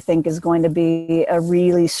what I think is going to be a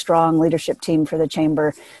really strong leadership team for the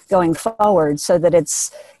chamber going forward, so that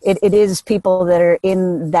it is people that are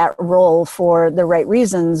in that role for the right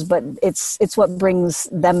reasons, but it's what brings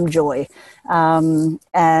them joy. I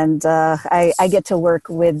get to work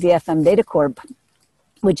with DFM Data Corp,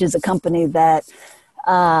 which is a company that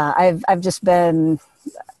I've just been.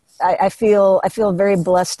 I feel very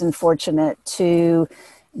blessed and fortunate to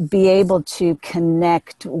be able to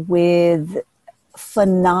connect with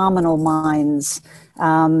phenomenal minds.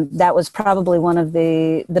 That was probably one of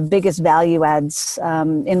the biggest value adds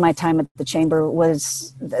in my time at the chamber. It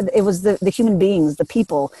was the human beings, the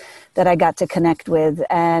people that I got to connect with.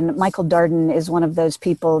 And Michael Darden is one of those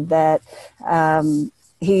people that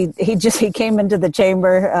he came into the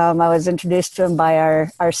chamber. I was introduced to him by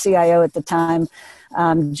our CIO at the time,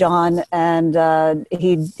 John, and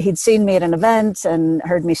he'd seen me at an event and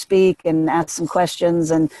heard me speak and asked some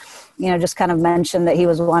questions, and just kind of mentioned that he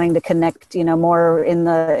was wanting to connect more in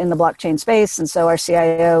the blockchain space. And so our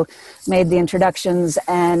CIO made the introductions,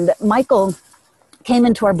 and Michael came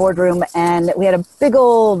into our boardroom, and we had a big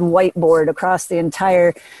old whiteboard across the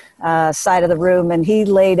entire side of the room, and he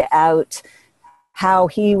laid out how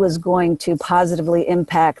he was going to positively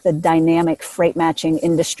impact the dynamic freight matching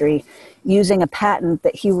industry using a patent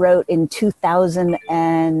that he wrote in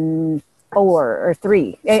 2004 or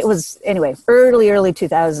 3. It was, anyway, early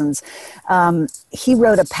 2000s. He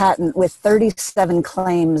wrote a patent with 37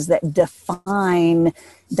 claims that define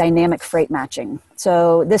dynamic freight matching.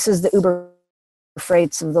 So this is the Uber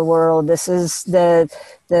Freights of the world. This is the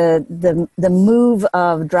move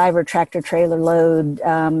of driver, tractor, trailer load,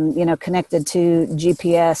 connected to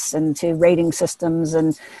GPS and to rating systems,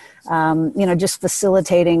 and just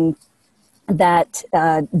facilitating that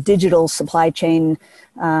digital supply chain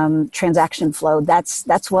transaction flow.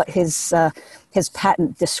 That's what his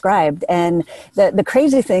patent described. And the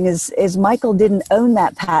crazy thing is Michael didn't own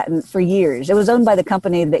that patent for years. It was owned by the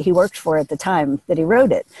company that he worked for at the time that he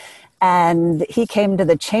wrote it. And he came to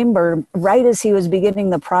the chamber right as he was beginning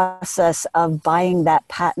the process of buying that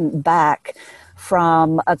patent back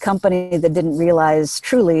from a company that didn't realize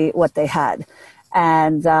truly what they had.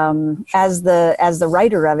 And as the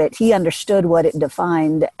writer of it, he understood what it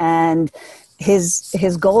defined, and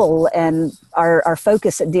his goal and our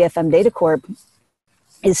focus at DFM Data Corp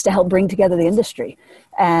is to help bring together the industry.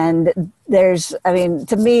 And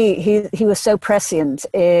to me, he was so prescient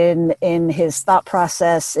in his thought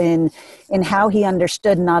process, in how he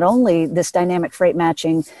understood not only this dynamic freight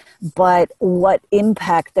matching, but what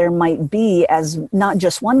impact there might be as not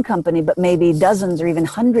just one company, but maybe dozens or even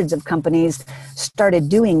hundreds of companies started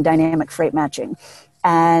doing dynamic freight matching.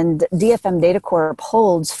 And DFM Data Corp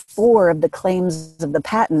holds 4 of the claims of the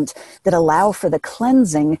patent that allow for the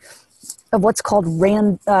cleansing of what's called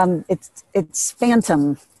it's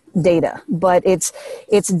phantom data, but it's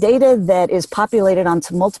data that is populated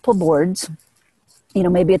onto multiple boards.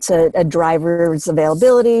 Maybe it's a driver's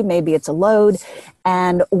availability, maybe it's a load.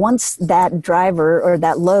 And once that driver or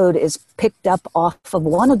that load is picked up off of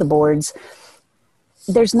one of the boards,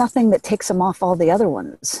 there's nothing that takes them off all the other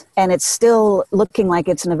ones. And it's still looking like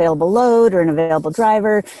it's an available load or an available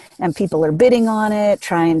driver, and people are bidding on it,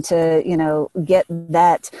 trying to, get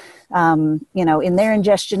that, in their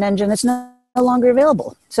ingestion engine. It's no longer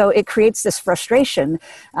available. So it creates this frustration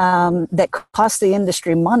that costs the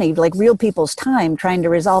industry money, like real people's time, trying to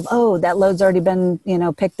resolve, that load's already been,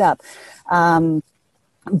 picked up.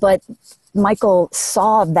 But Michael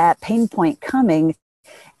saw that pain point coming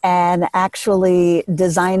and actually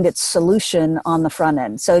designed its solution on the front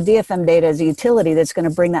end. So DFM Data is a utility that's going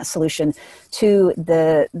to bring that solution to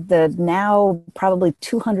the now probably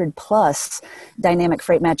 200 plus dynamic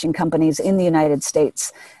freight matching companies in the United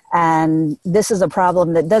States. And this is a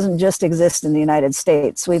problem that doesn't just exist in the United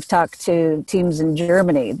States. We've talked to teams in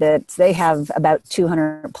Germany that they have about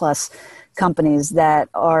 200 plus companies that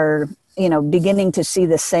are, beginning to see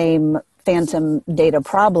the same phantom data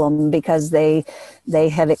problem because they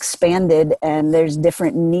have expanded, and there's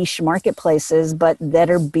different niche marketplaces, but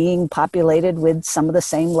that are being populated with some of the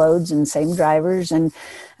same loads and same drivers, and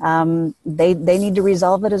they need to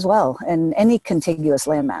resolve it as well. And any contiguous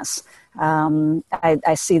landmass,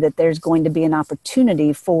 I see that there's going to be an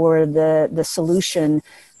opportunity for the solution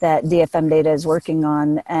that DFM Data is working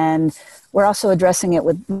on. And we're also addressing it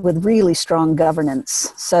with really strong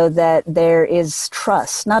governance so that there is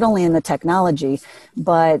trust, not only in the technology,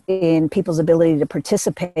 but in people's ability to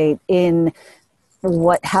participate in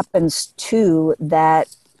what happens to that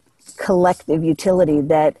collective utility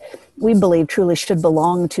that we believe truly should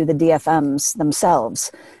belong to the DFMs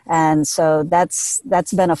themselves. And so that's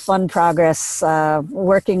been a fun progress,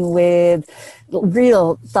 working with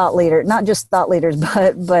real thought leaders, not just thought leaders,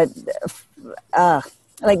 but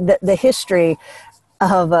like the history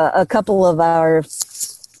of a couple of our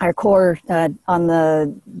core on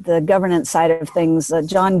the governance side of things.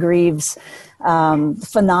 John Greaves,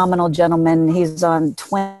 phenomenal gentleman. He's on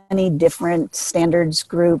 20 different standards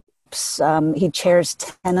groups. He chairs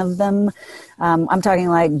 10 of them. I'm talking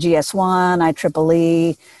like GS1,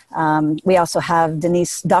 IEEE. We also have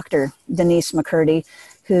Dr. Denise McCurdy,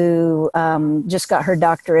 who just got her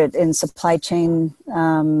doctorate in supply chain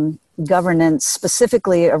governance,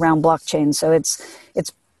 specifically around blockchain. So it's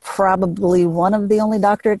probably one of the only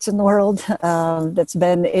doctorates in the world that's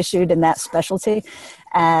been issued in that specialty,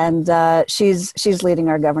 and she's leading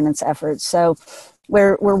our governance efforts. So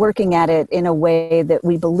we're working at it in a way that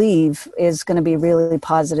we believe is going to be really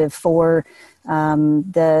positive for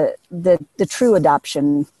the true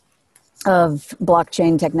adoption of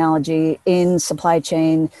blockchain technology in supply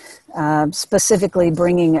chain, specifically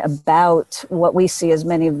bringing about what we see as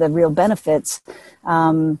many of the real benefits.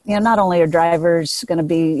 Not only are drivers going to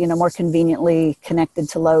be, more conveniently connected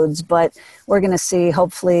to loads, but we're going to see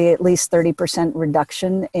hopefully at least 30%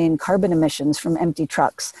 reduction in carbon emissions from empty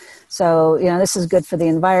trucks. So, this is good for the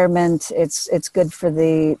environment. It's good for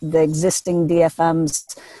the existing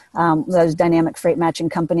DFMs, those dynamic freight matching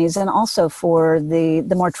companies, and also for the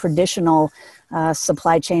more traditional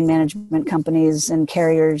supply chain management companies and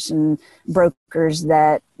carriers and brokers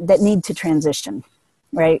that need to transition,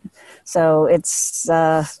 right? So it's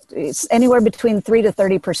anywhere between 3 to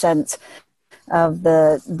 30% of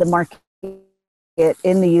the market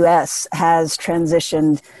in the U.S. has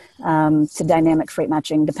transitioned to dynamic freight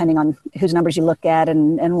matching, depending on whose numbers you look at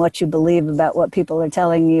and what you believe about what people are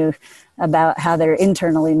telling you about how they're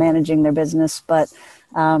internally managing their business. But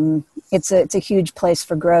it's a huge place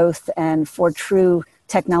for growth and for true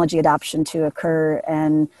technology adoption to occur.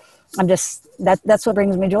 And that's what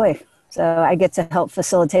brings me joy. So I get to help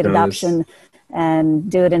facilitate adoption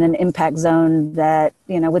and do it in an impact zone that,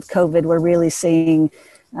 with COVID, we're really seeing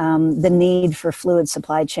the need for fluid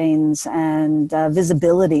supply chains and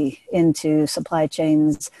visibility into supply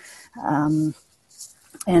chains.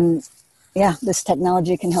 This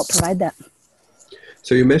technology can help provide that.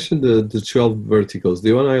 So you mentioned the 12 verticals. Do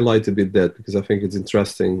you want to highlight a bit that? Because I think it's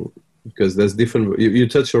interesting, because there's different, you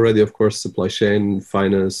touched already, of course, supply chain,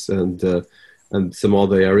 finance, and some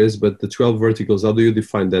other areas, but the 12 verticals, how do you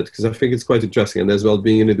define that? Because I think it's quite interesting. And as well,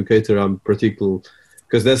 being an educator, I'm particular,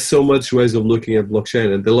 because there's so much ways of looking at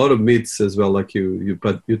blockchain and a lot of myths as well, like you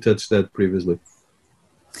touched that previously.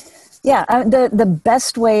 Yeah, the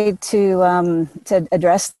best way to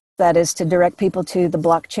address that is to direct people to the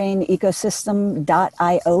blockchain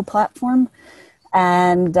ecosystem.io platform.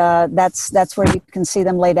 And that's where you can see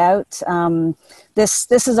them laid out.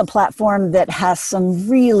 This is a platform that has some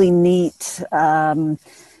really neat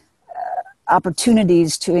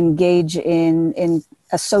opportunities to engage in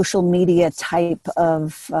a social media type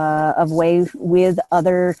of way with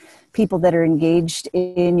other people that are engaged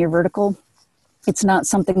in your vertical. It's not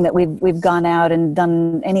something that we've gone out and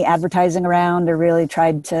done any advertising around or really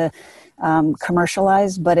tried to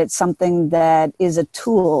commercialize, but it's something that is a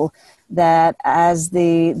tool that, as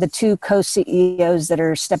the two co-CEOs that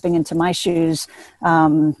are stepping into my shoes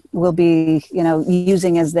will be,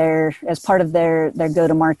 using as part of their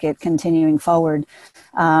go-to-market continuing forward.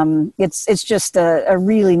 It's just a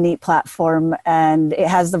really neat platform, and it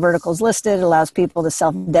has the verticals listed. It allows people to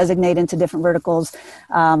self-designate into different verticals.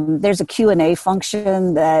 There's a Q&A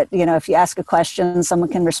function that, if you ask a question, someone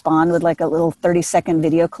can respond with like a little 30-second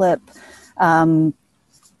video clip.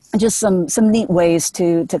 Just some neat ways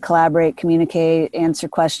to collaborate, communicate, answer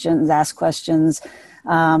questions, ask questions,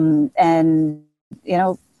 and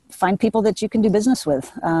find people that you can do business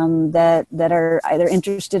with, that are either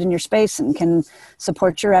interested in your space and can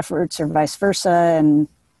support your efforts, or vice versa. And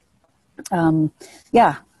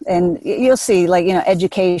and you'll see, like,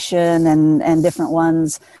 education and different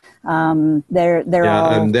ones. They're all.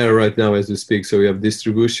 I'm there right now as we speak. So we have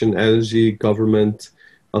distribution, energy, government,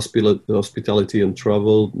 hospitality and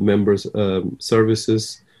travel, members,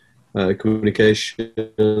 services,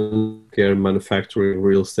 communication, care, manufacturing,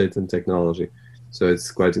 real estate, and technology. So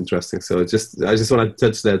it's quite interesting. So I just want to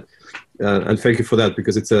touch that, and thank you for that,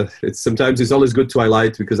 because it's sometimes it's always good to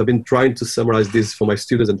highlight, because I've been trying to summarize this for my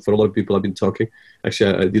students and for a lot of people I've been talking.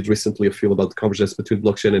 Actually, I did recently a film about the convergence between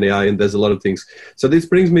blockchain and AI, and there's a lot of things. So this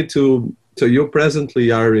brings me to you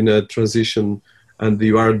presently are in a transition, and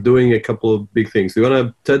you are doing a couple of big things. Do you want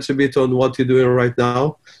to touch a bit on what you're doing right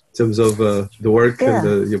now in terms of the work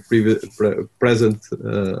and your present,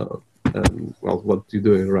 what you're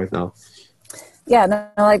doing right now? Yeah, no,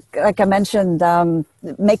 like I mentioned,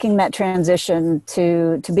 making that transition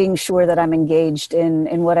to being sure that I'm engaged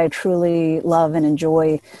in what I truly love and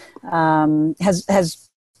enjoy has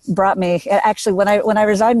brought me. Actually, when I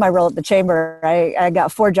resigned my role at the chamber, I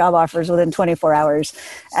got 4 job offers within 24 hours,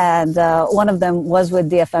 and one of them was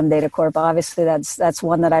with DFM Data Corp. Obviously, that's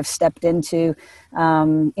one that I've stepped into,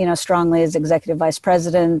 strongly as executive vice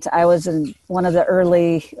president. I was in one of the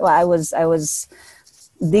early. Well, I was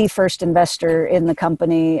the first investor in the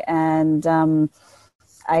company, and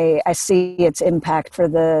I see its impact for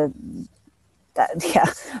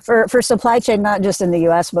for supply chain, not just in the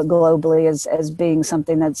U.S. but globally, as being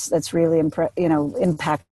something that's really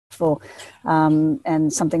impactful,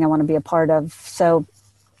 and something I want to be a part of. So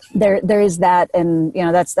there is that, and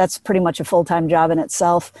that's pretty much a full-time job in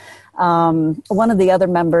itself. One of the other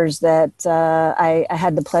members that I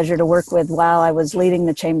had the pleasure to work with while I was leading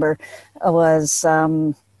the chamber was,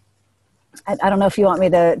 I don't know if you want me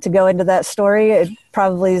to go into that story. It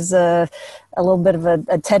probably is a little bit of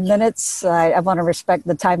a 10 minutes. I want to respect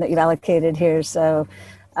the time that you've allocated here. So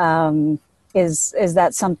is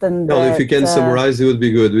that something that... Well, if you can summarize, it would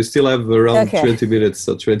be good. We still have around 20 minutes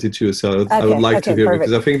or 22, so I would like to hear,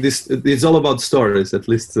 perfect. Because I think it's all about stories, at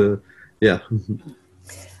least, yeah.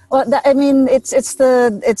 Well, it's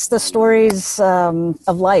the stories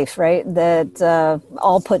of life, right? That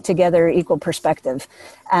all put together equal perspective,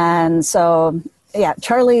 and so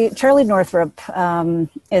Charlie Northrup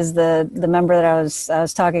is the member that I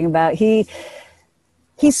was talking about. He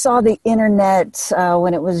saw the internet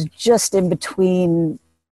when it was just in between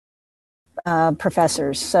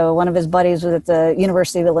professors. So one of his buddies was at the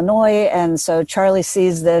University of Illinois, and so Charlie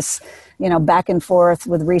sees this, back and forth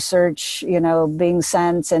with research, being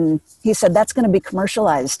sent. And he said, that's going to be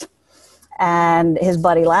commercialized. And his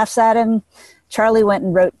buddy laughs at him. Charlie went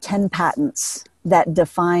and wrote 10 patents that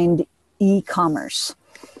defined e-commerce.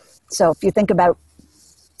 So if you think about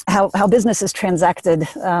how business is transacted,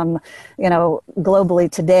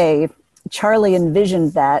 globally today, Charlie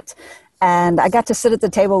envisioned that. And I got to sit at the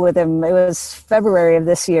table with him. It was February of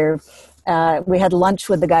this year. We had lunch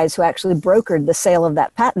with the guys who actually brokered the sale of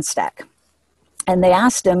that patent stack. And they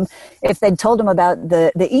asked him if they'd told him about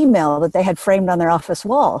the email that they had framed on their office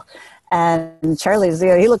wall. And Charlie's,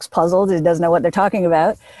 he looks puzzled. He doesn't know what they're talking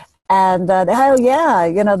about. And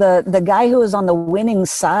the guy who was on the winning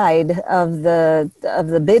side of the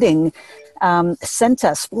bidding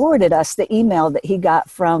forwarded us the email that he got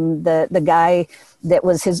from the guy that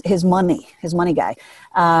was his money guy.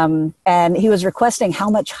 And he was requesting how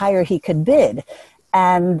much higher he could bid.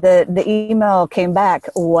 And the email came back,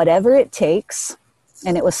 whatever it takes,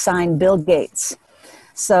 and it was signed Bill Gates.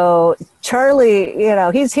 So Charlie,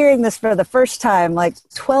 he's hearing this for the first time, like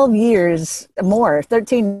 13 years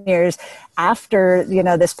after,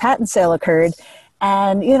 this patent sale occurred.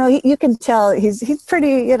 And, you can tell he's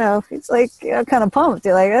pretty, he's like, kind of pumped.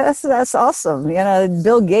 You're like, that's awesome.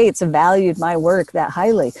 Bill Gates valued my work that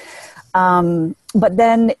highly. But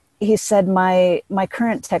then he said, my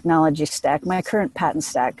current technology stack, my current patent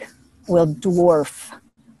stack will dwarf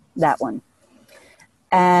that one.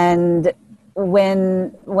 And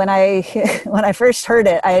when I first heard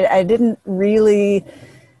it, I didn't really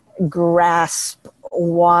grasp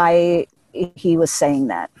why he was saying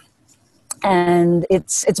that. And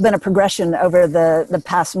it's been a progression over the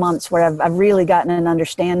past months where I've really gotten an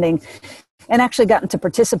understanding and actually gotten to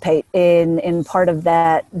participate in part of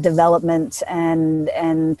that development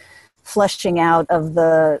and fleshing out of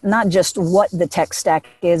not just what the tech stack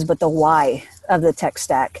is, but the why of the tech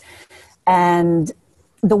stack. And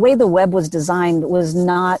the way the web was designed was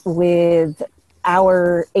not with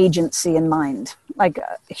our agency in mind, like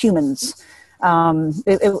humans.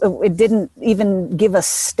 It didn't even give a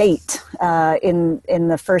state in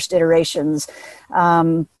the first iterations.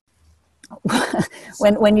 When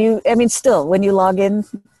you, I mean, still, when you log in,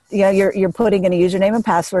 you know, you're putting in a username and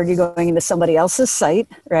password, you're going into somebody else's site,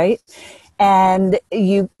 right? And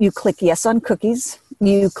you click yes on cookies,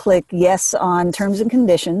 you click yes on terms and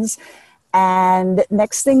conditions, and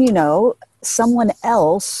next thing you know, someone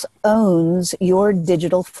else owns your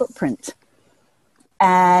digital footprint.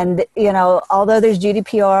 And, you know, although there's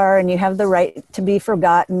GDPR and you have the right to be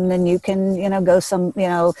forgotten, and you can, you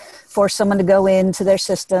know, force someone to go into their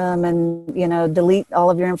system and, you know, delete all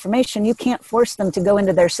of your information, you can't force them to go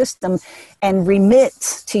into their system and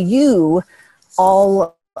remit to you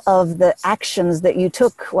all of the actions that you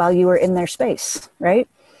took while you were in their space, right?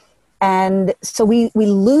 And so we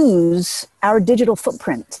lose our digital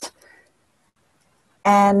footprint.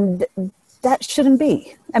 And that shouldn't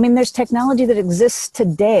be. I mean, there's technology that exists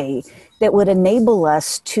today that would enable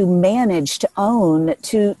us to manage, to own,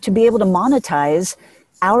 to be able to monetize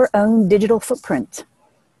our own digital footprint.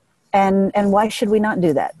 And why should we not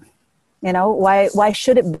do that? You know, why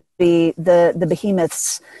should it be the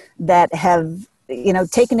behemoths that have, you know,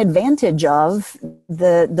 taken advantage of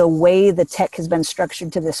the way the tech has been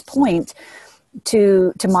structured to this point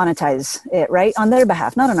to monetize it, right? On their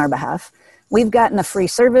behalf, not on our behalf. We've gotten a free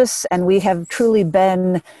service, and we have truly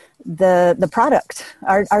been the product.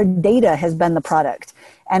 Our data has been the product.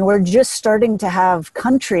 And we're just starting to have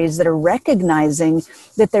countries that are recognizing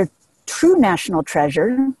that their true national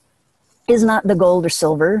treasure is not the gold or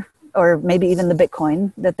silver, or maybe even the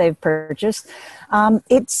Bitcoin that they've purchased.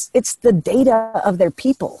 It's the data of their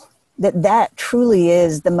people, that truly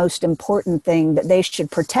is the most important thing that they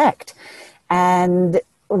should protect. And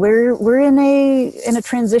we're in a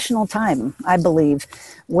transitional time, I believe,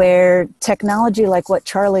 where technology like what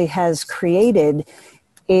Charlie has created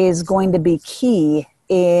is going to be key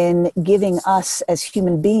in giving us as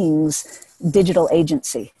human beings digital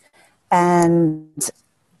agency. And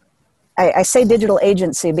I say digital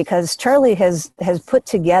agency because Charlie has put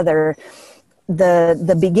together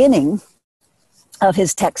the beginning of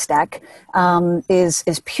his tech stack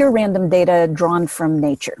is pure random data drawn from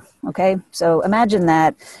nature. Okay, so imagine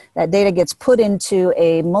that data gets put into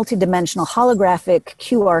a multidimensional holographic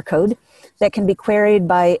QR code that can be queried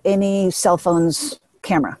by any cell phone's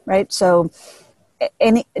camera, right? So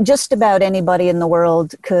just about anybody in the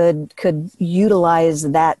world could utilize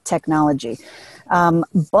that technology.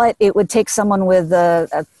 But it would take someone with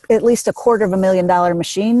at least $250,000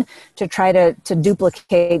 machine to try to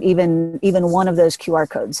duplicate even one of those QR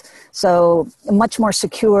codes. So much more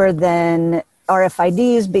secure than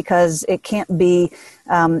RFIDs, because it can't be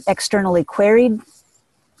externally queried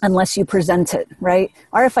unless you present it, right?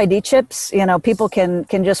 RFID chips, you know, people can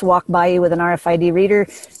just walk by you with an RFID reader.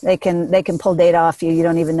 They can pull data off you. You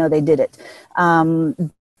don't even know they did it.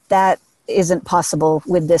 That isn't possible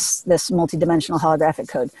with this multidimensional holographic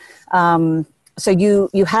code. So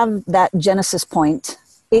you have that genesis point.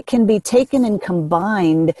 It can be taken and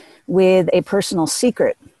combined with a personal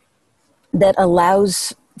secret that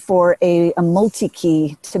allows for a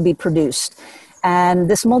multi-key to be produced. And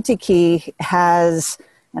this multi-key has,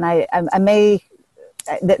 and I may,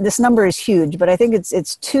 this number is huge, but I think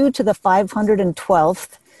it's 2 to the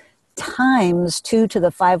 512th times 2 to the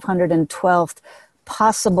 512th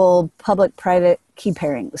possible public-private key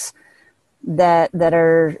pairings that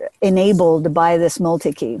are enabled by this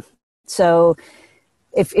multi-key. So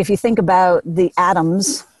if you think about the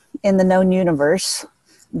atoms in the known universe,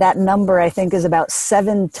 that number I think is about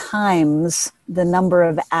 7 times the number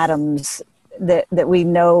of atoms that we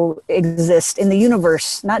know exist in the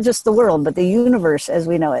universe, not just the world, but the universe as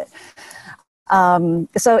we know it.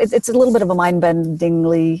 So it's a little bit of a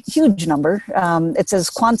mind-bendingly huge number. It's as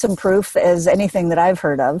quantum proof as anything that I've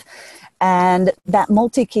heard of. And that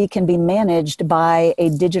multi-key can be managed by a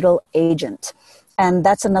digital agent. And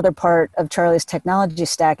that's another part of Charlie's technology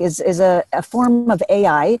stack is a form of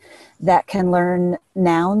AI that can learn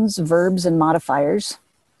nouns, verbs, and modifiers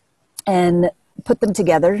and put them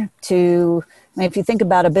together to, I mean, if you think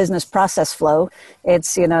about a business process flow,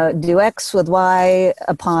 it's, you know, do X with Y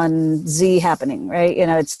upon Z happening, right? You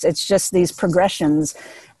know, it's just these progressions,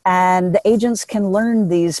 and the agents can learn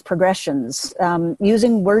these progressions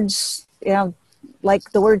using words, you know,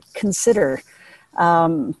 like the word consider.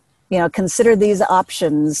 You know, consider these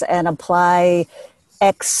options and apply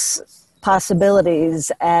X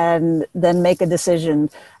possibilities and then make a decision.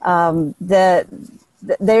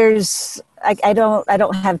 There's, I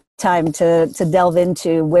don't have time to delve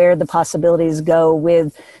into where the possibilities go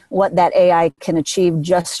with what that AI can achieve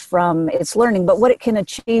just from its learning, but what it can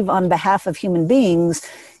achieve on behalf of human beings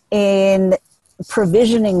in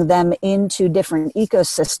provisioning them into different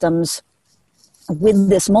ecosystems with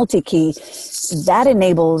this multi-key, that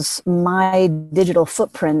enables my digital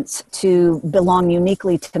footprint to belong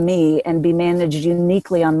uniquely to me and be managed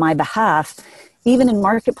uniquely on my behalf. Even in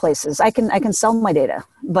marketplaces, I can sell my data,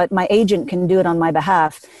 but my agent can do it on my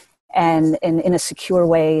behalf and in a secure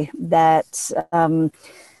way that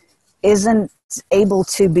isn't able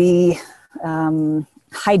to be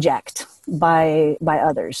hijacked by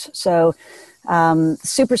others. So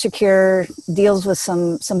super secure, deals with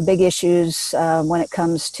some big issues when it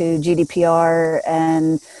comes to GDPR,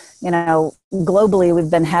 and globally we've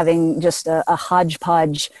been having just a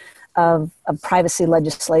hodgepodge of privacy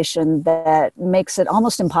legislation that makes it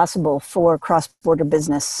almost impossible for cross-border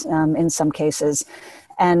business in some cases,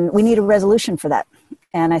 and we need a resolution for that.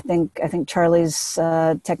 And I think Charlie's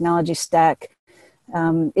technology stack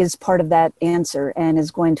is part of that answer, and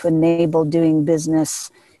is going to enable doing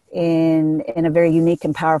business in a very unique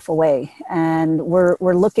and powerful way. And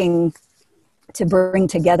we're looking to bring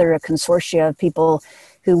together a consortia of people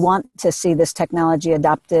who want to see this technology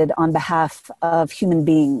adopted on behalf of human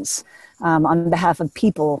beings, on behalf of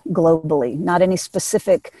people globally, not any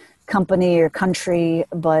specific company or country,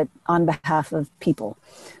 but on behalf of people.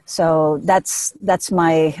 So that's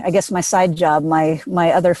my, I guess, my side job.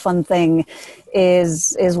 My other fun thing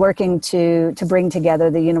is working to bring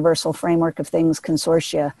together the Universal Framework of Things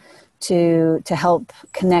consortia to help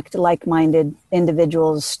connect like-minded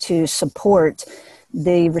individuals to support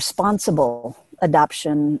the responsible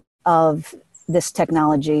adoption of this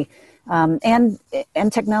technology, and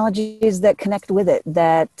technologies that connect with it,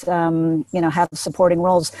 that have supporting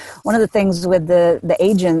roles. One of the things with the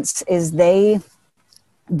agents is they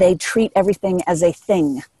treat everything as a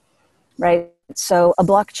thing, right? So a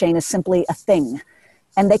blockchain is simply a thing,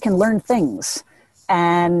 and they can learn things.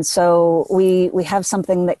 And so we have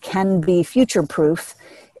something that can be future-proof,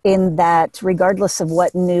 in that regardless of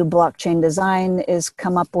what new blockchain design is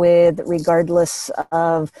come up with, regardless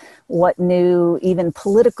of what new even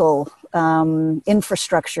political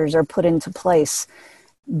infrastructures are put into place,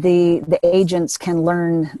 the agents can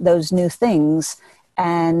learn those new things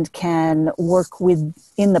and can work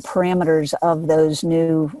within the parameters of those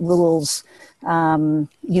new rules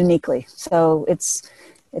uniquely. So it's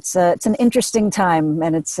an interesting time,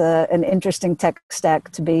 and it's an interesting tech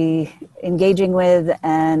stack to be engaging with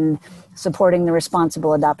and supporting the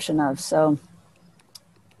responsible adoption of. So,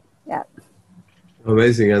 yeah.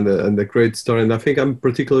 Amazing, and a great story. And I think I'm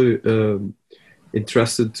particularly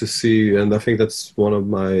interested to see, and I think that's one of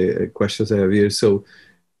my questions I have here. So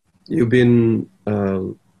you've been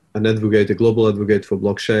an advocate, a global advocate for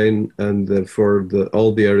blockchain and for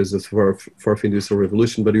all the areas of fourth industrial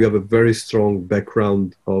revolution, but you have a very strong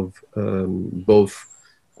background of both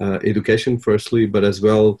education, firstly, but as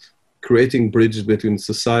well creating bridges between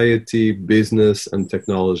society, business, and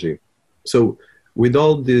technology. So with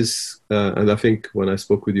all this, and I think when I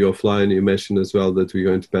spoke with you offline, you mentioned as well that we're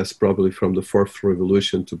going to pass probably from the fourth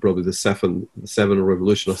revolution to probably the seventh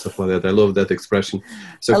revolution or something like that. I love that expression.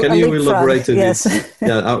 So can you elaborate a bit?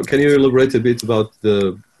 Yeah, can you elaborate a bit about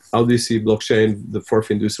how do you see blockchain, the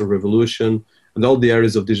fourth industrial revolution, and all the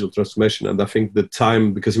areas of digital transformation? And I think the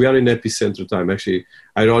time, because we are in epicenter time, actually,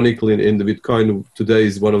 ironically, in the Bitcoin today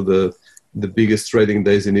is one of the biggest trading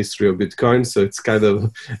days in history of Bitcoin. So it's kind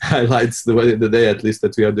of highlights the day, at least,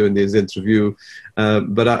 that we are doing this interview.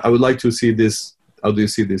 But I would like to see this. How do you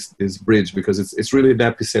see this bridge? Because it's really an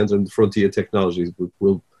epicenter in frontier technologies.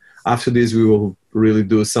 After this, we will really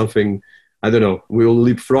do something. I don't know. We will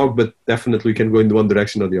leapfrog, but definitely can go in one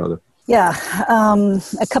direction or the other. Yeah,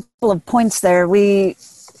 a couple of points there. With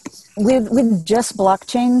just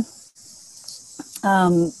blockchain,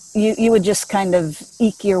 you would just kind of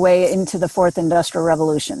eke your way into the fourth industrial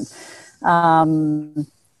revolution.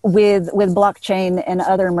 With blockchain and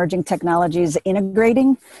other emerging technologies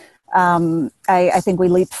integrating, I think we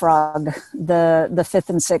leapfrog the fifth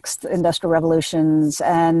and sixth industrial revolutions,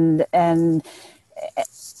 and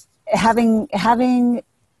having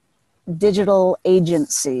digital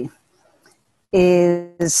agency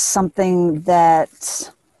is something that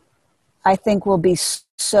I think will be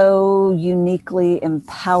so uniquely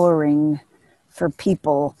empowering for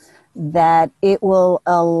people that it will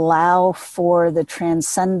allow for the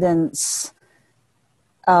transcendence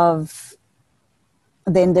of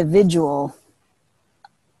the individual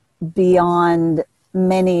beyond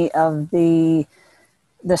many of the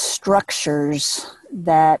structures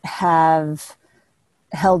that have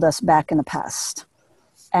held us back in the past.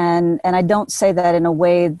 And I don't say that in a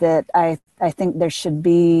way that I think there should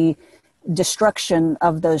be destruction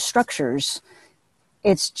of those structures.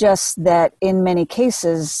 It's just that in many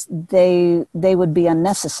cases, they would be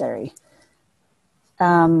unnecessary.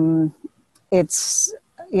 It's,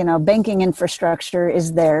 banking infrastructure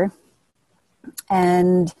is there,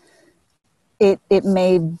 and it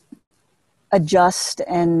may adjust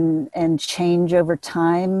and change over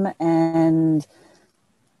time,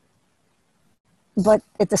 but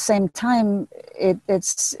at the same time,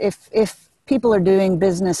 it's if people are doing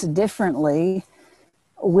business differently,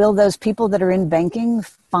 will those people that are in banking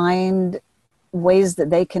find ways that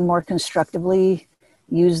they can more constructively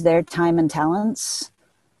use their time and talents,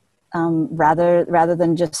 rather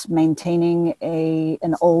than just maintaining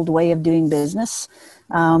an old way of doing business?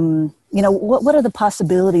 What are the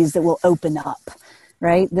possibilities that will open up,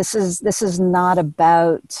 right? This is not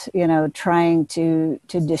about, trying to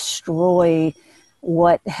destroy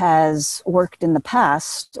what has worked in the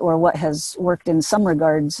past or what has worked in some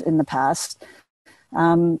regards in the past.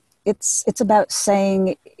 It's about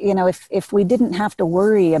saying, if we didn't have to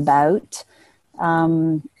worry about,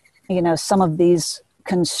 some of these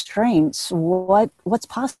constraints, what's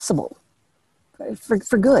possible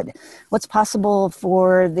for good? What's possible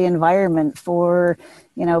for the environment, for,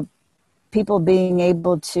 people being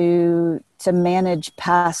able to manage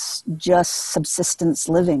past just subsistence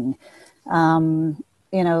living? What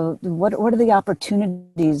are the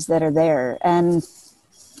opportunities that are there? And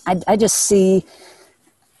I just see,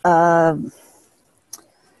 I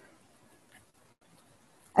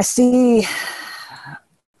see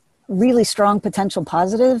really strong potential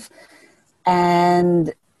positive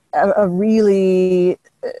and a really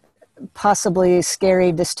possibly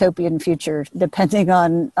scary dystopian future, depending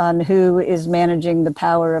on who is managing the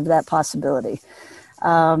power of that possibility.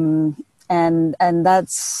 And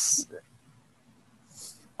that's,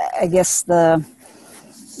 I guess, the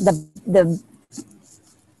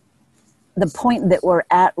point that we're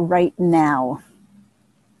at right now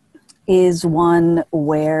is one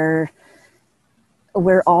where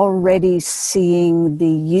we're already seeing the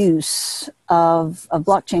use of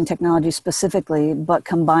blockchain technology specifically, but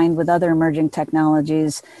combined with other emerging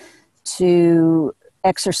technologies to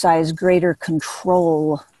exercise greater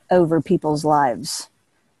control over people's lives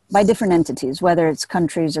by different entities, whether it's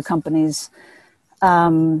countries or companies.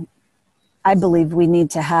 I believe we need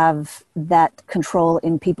to have that control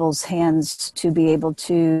in people's hands to be able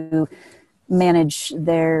to manage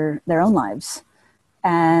their own lives,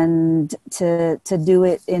 and to do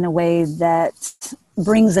it in a way that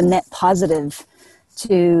brings a net positive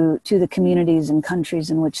to the communities and countries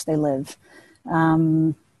in which they live.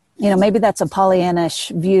 Maybe that's a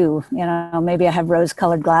Pollyannish view. Maybe I have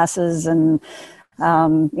rose-colored glasses, and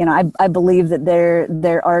I believe that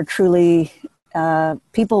there are truly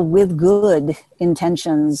people with good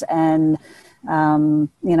intentions and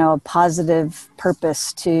a positive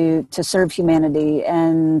purpose to serve humanity,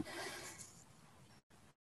 and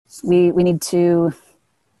we need to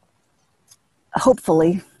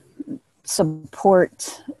hopefully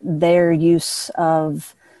support their use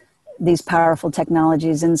of these powerful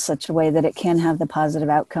technologies in such a way that it can have the positive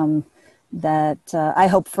outcome that I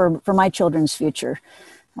hope for my children's future.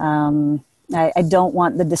 I don't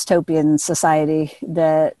want the dystopian society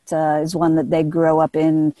that is one that they grow up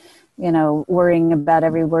in, worrying about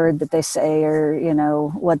every word that they say, or,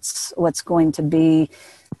 what's going to be,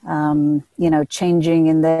 changing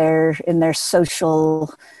in their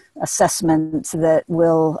social assessment that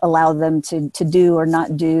will allow them to do or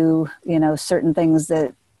not do, certain things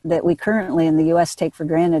that we currently in the U.S. take for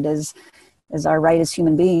granted as our right as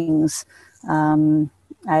human beings.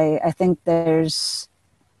 I think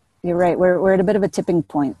you're right, we're at a bit of a tipping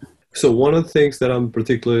point. So one of the things that I'm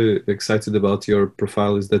particularly excited about your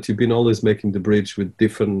profile is that you've been always making the bridge with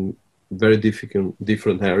very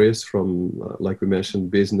different areas from, like we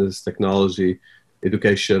mentioned, business, technology,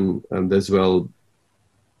 education, and as well,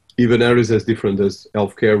 even areas as different as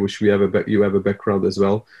healthcare, which you have a background as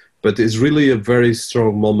well. But it's really a very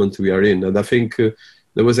strong moment we are in. And I think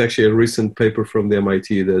there was actually a recent paper from the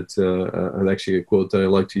MIT that, and actually a quote that I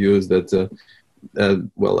like to use, that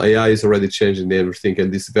AI is already changing everything,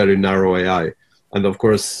 and this very narrow AI. And of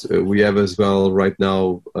course, we have as well right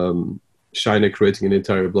now China creating an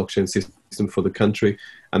entire blockchain system for the country,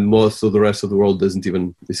 and most of the rest of the world doesn't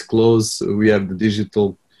even disclose. We have the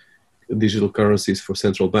digital currencies for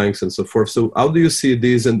central banks and so forth. So how do you see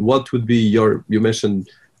this, and what would be you mentioned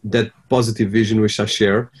that positive vision, which I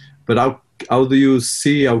share, but how do you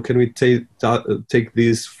see, how can we take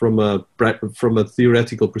this from a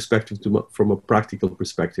theoretical perspective from a practical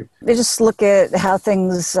perspective? They just look at how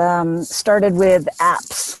things started with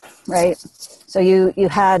apps, right? So you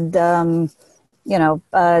had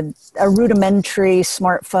a rudimentary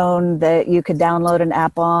smartphone that you could download an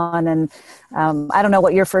app on. And I don't know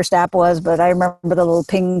what your first app was, but I remember the little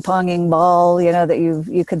ping ponging ball, that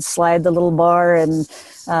you could slide the little bar, and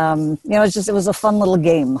it was a fun little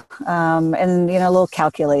game, and a little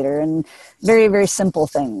calculator, and very, very simple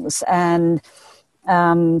things. And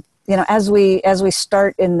as we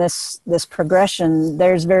start in this progression,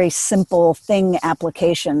 there's very simple thing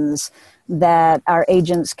applications that our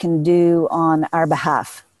agents can do on our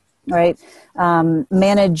behalf, right?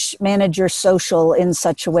 Manage your social in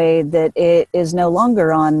such a way that it is no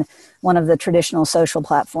longer on one of the traditional social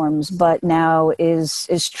platforms, but now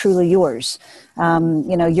is truly yours.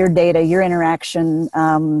 Your data, your interaction.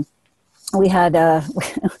 We had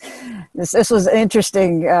this was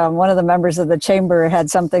interesting. One of the members of the chamber had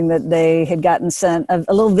something that they had gotten sent, a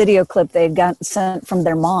little video clip they had gotten sent from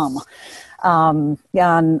their mom on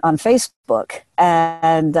Facebook.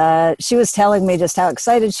 And she was telling me just how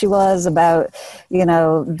excited she was about,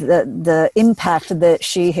 the impact that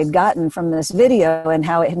she had gotten from this video and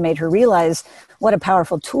how it had made her realize what a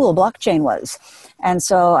powerful tool blockchain was. And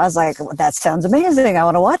so I was like, well, that sounds amazing. I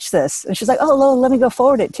want to watch this. And she's like, oh, let me go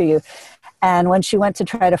forward it to you. And when she went to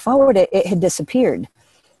try to forward it, it had disappeared.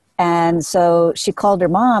 And so she called her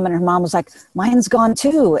mom, and her mom was like, mine's gone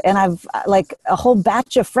too. And I've like a whole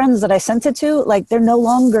batch of friends that I sent it to, like they're no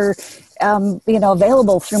longer,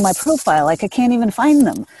 available through my profile. Like I can't even find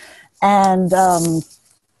them. And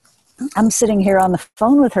I'm sitting here on the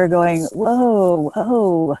phone with her going,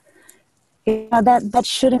 whoa. That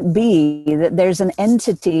shouldn't be. That there's an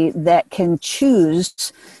entity that can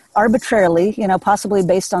choose arbitrarily, possibly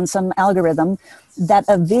based on some algorithm, that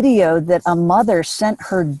a video that a mother sent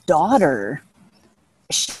her daughter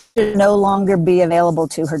should no longer be available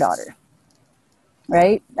to her daughter.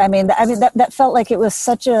 Right? I mean, that felt like it was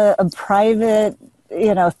such a private,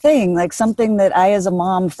 thing, like something that I, as a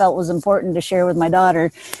mom, felt was important to share with my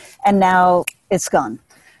daughter. And now it's gone.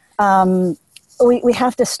 We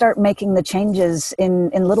have to start making the changes in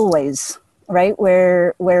little ways, right?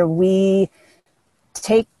 Where we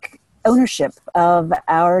take ownership of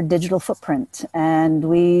our digital footprint and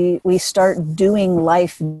we start doing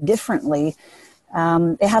life differently.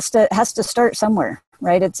 It has to start somewhere,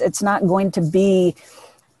 right? It's not going to be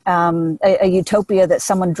a utopia that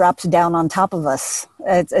someone drops down on top of us.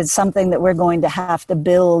 It's something that we're going to have to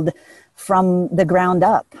build from the ground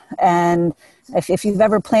up. And if you've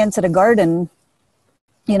ever planted a garden,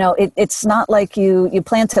 it's not like you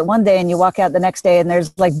plant it one day and you walk out the next day and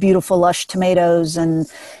there's like beautiful lush tomatoes and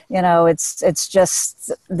it's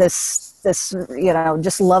just this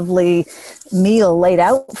just lovely meal laid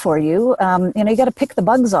out for you. You got to pick the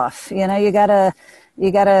bugs off. You gotta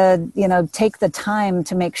take the time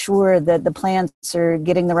to make sure that the plants are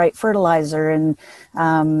getting the right fertilizer and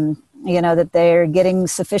that they're getting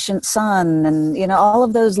sufficient sun and all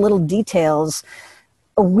of those little details.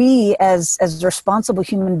 We as responsible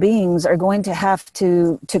human beings are going to have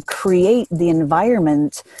to create the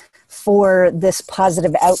environment for this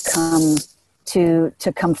positive outcome to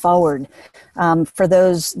come forward, for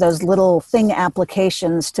those little thing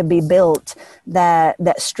applications to be built that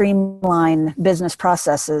streamline business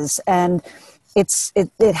processes. And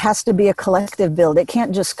it has to be a collective build. It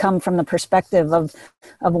can't just come from the perspective of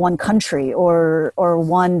one country or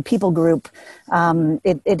one people group.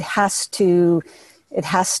 It has to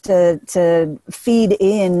feed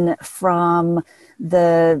in from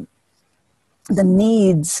the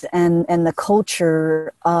needs and the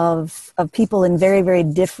culture of people in very, very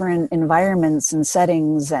different environments and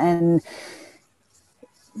settings. And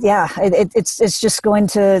yeah, it's just going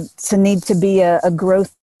to need to be a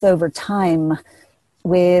growth over time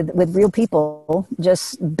with real people,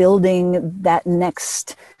 just building that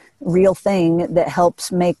next real thing that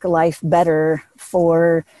helps make life better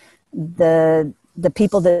for the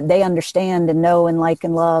people that they understand and know and like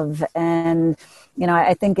and love. And,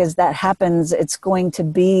 I think as that happens, it's going to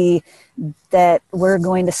be that we're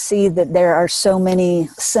going to see that there are so many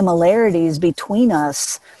similarities between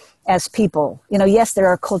us as people. Yes, there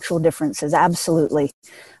are cultural differences, absolutely.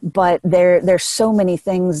 But there's so many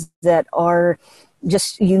things that are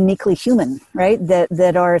just uniquely human, right?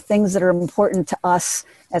 That are things that are important to us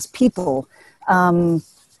as people.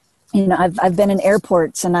 I've been in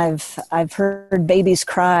airports and I've heard babies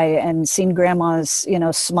cry and seen grandmas,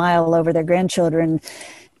 smile over their grandchildren.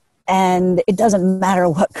 And it doesn't matter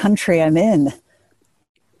what country I'm in,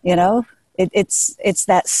 it's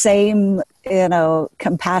that same,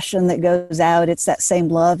 compassion that goes out. It's that same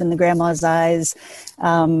love in the grandma's eyes.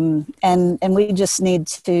 And we just need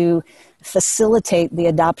to facilitate the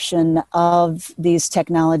adoption of these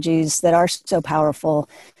technologies that are so powerful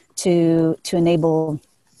to enable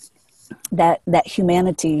that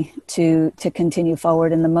humanity to continue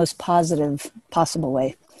forward in the most positive possible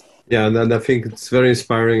way. Yeah, and I think it's very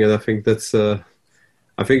inspiring, and I think that's I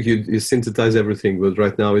think you synthesize everything. But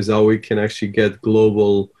right now is how we can actually get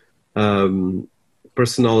global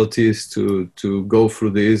personalities to go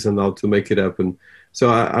through this and how to make it happen. So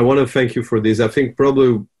I want to thank you for this. I think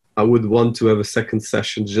probably I would want to have a second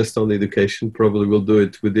session just on education. Probably we'll do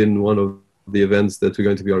it within one of the events that we're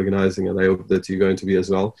going to be organizing, and I hope that you're going to be as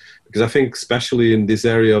well, because I think especially in this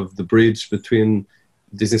area of the bridge between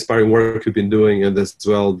this inspiring work you've been doing and as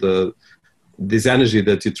well this energy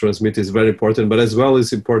that you transmit is very important, but as well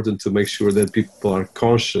it's important to make sure that people are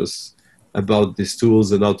conscious about these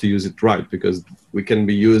tools and how to use it right, because we can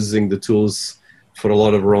be using the tools for a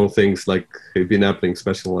lot of wrong things like have been happening,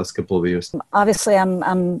 especially in the last couple of years. Obviously,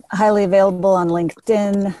 I'm highly available on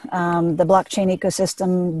LinkedIn, the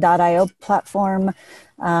blockchainecosystem.io platform.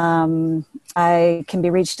 I can be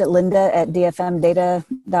reached at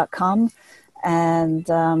linda@dfmdata.com, and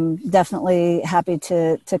definitely happy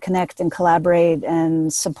to connect and collaborate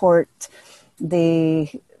and support the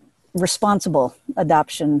responsible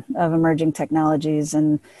adoption of emerging technologies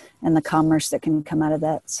and the commerce that can come out of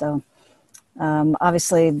that. So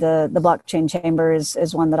obviously the blockchain chamber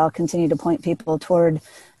is one that I'll continue to point people toward.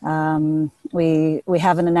 We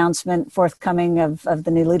have an announcement forthcoming of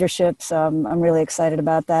the new leadership, so I'm really excited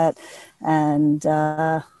about that. And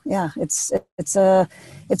yeah, it's a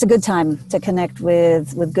good time to connect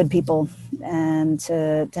with good people and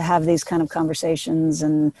to have these kind of conversations,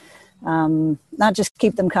 and not just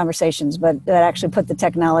keep them conversations, but that actually put the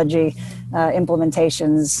technology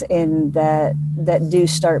implementations in that do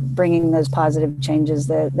start bringing those positive changes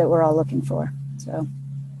that we're all looking for. So.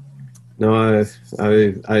 No,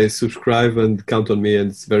 I subscribe and count on me, and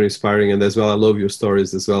it's very inspiring. And as well, I love your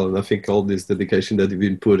stories as well. And I think all this dedication that you've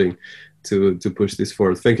been putting to push this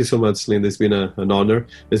forward. Thank you so much, Linda. It's been an honor.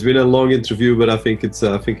 It's been a long interview, but I think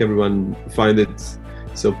I think everyone find it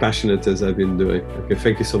so passionate as I've been doing. Okay,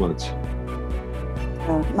 thank you so much.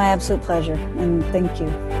 My absolute pleasure, and thank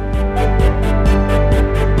you.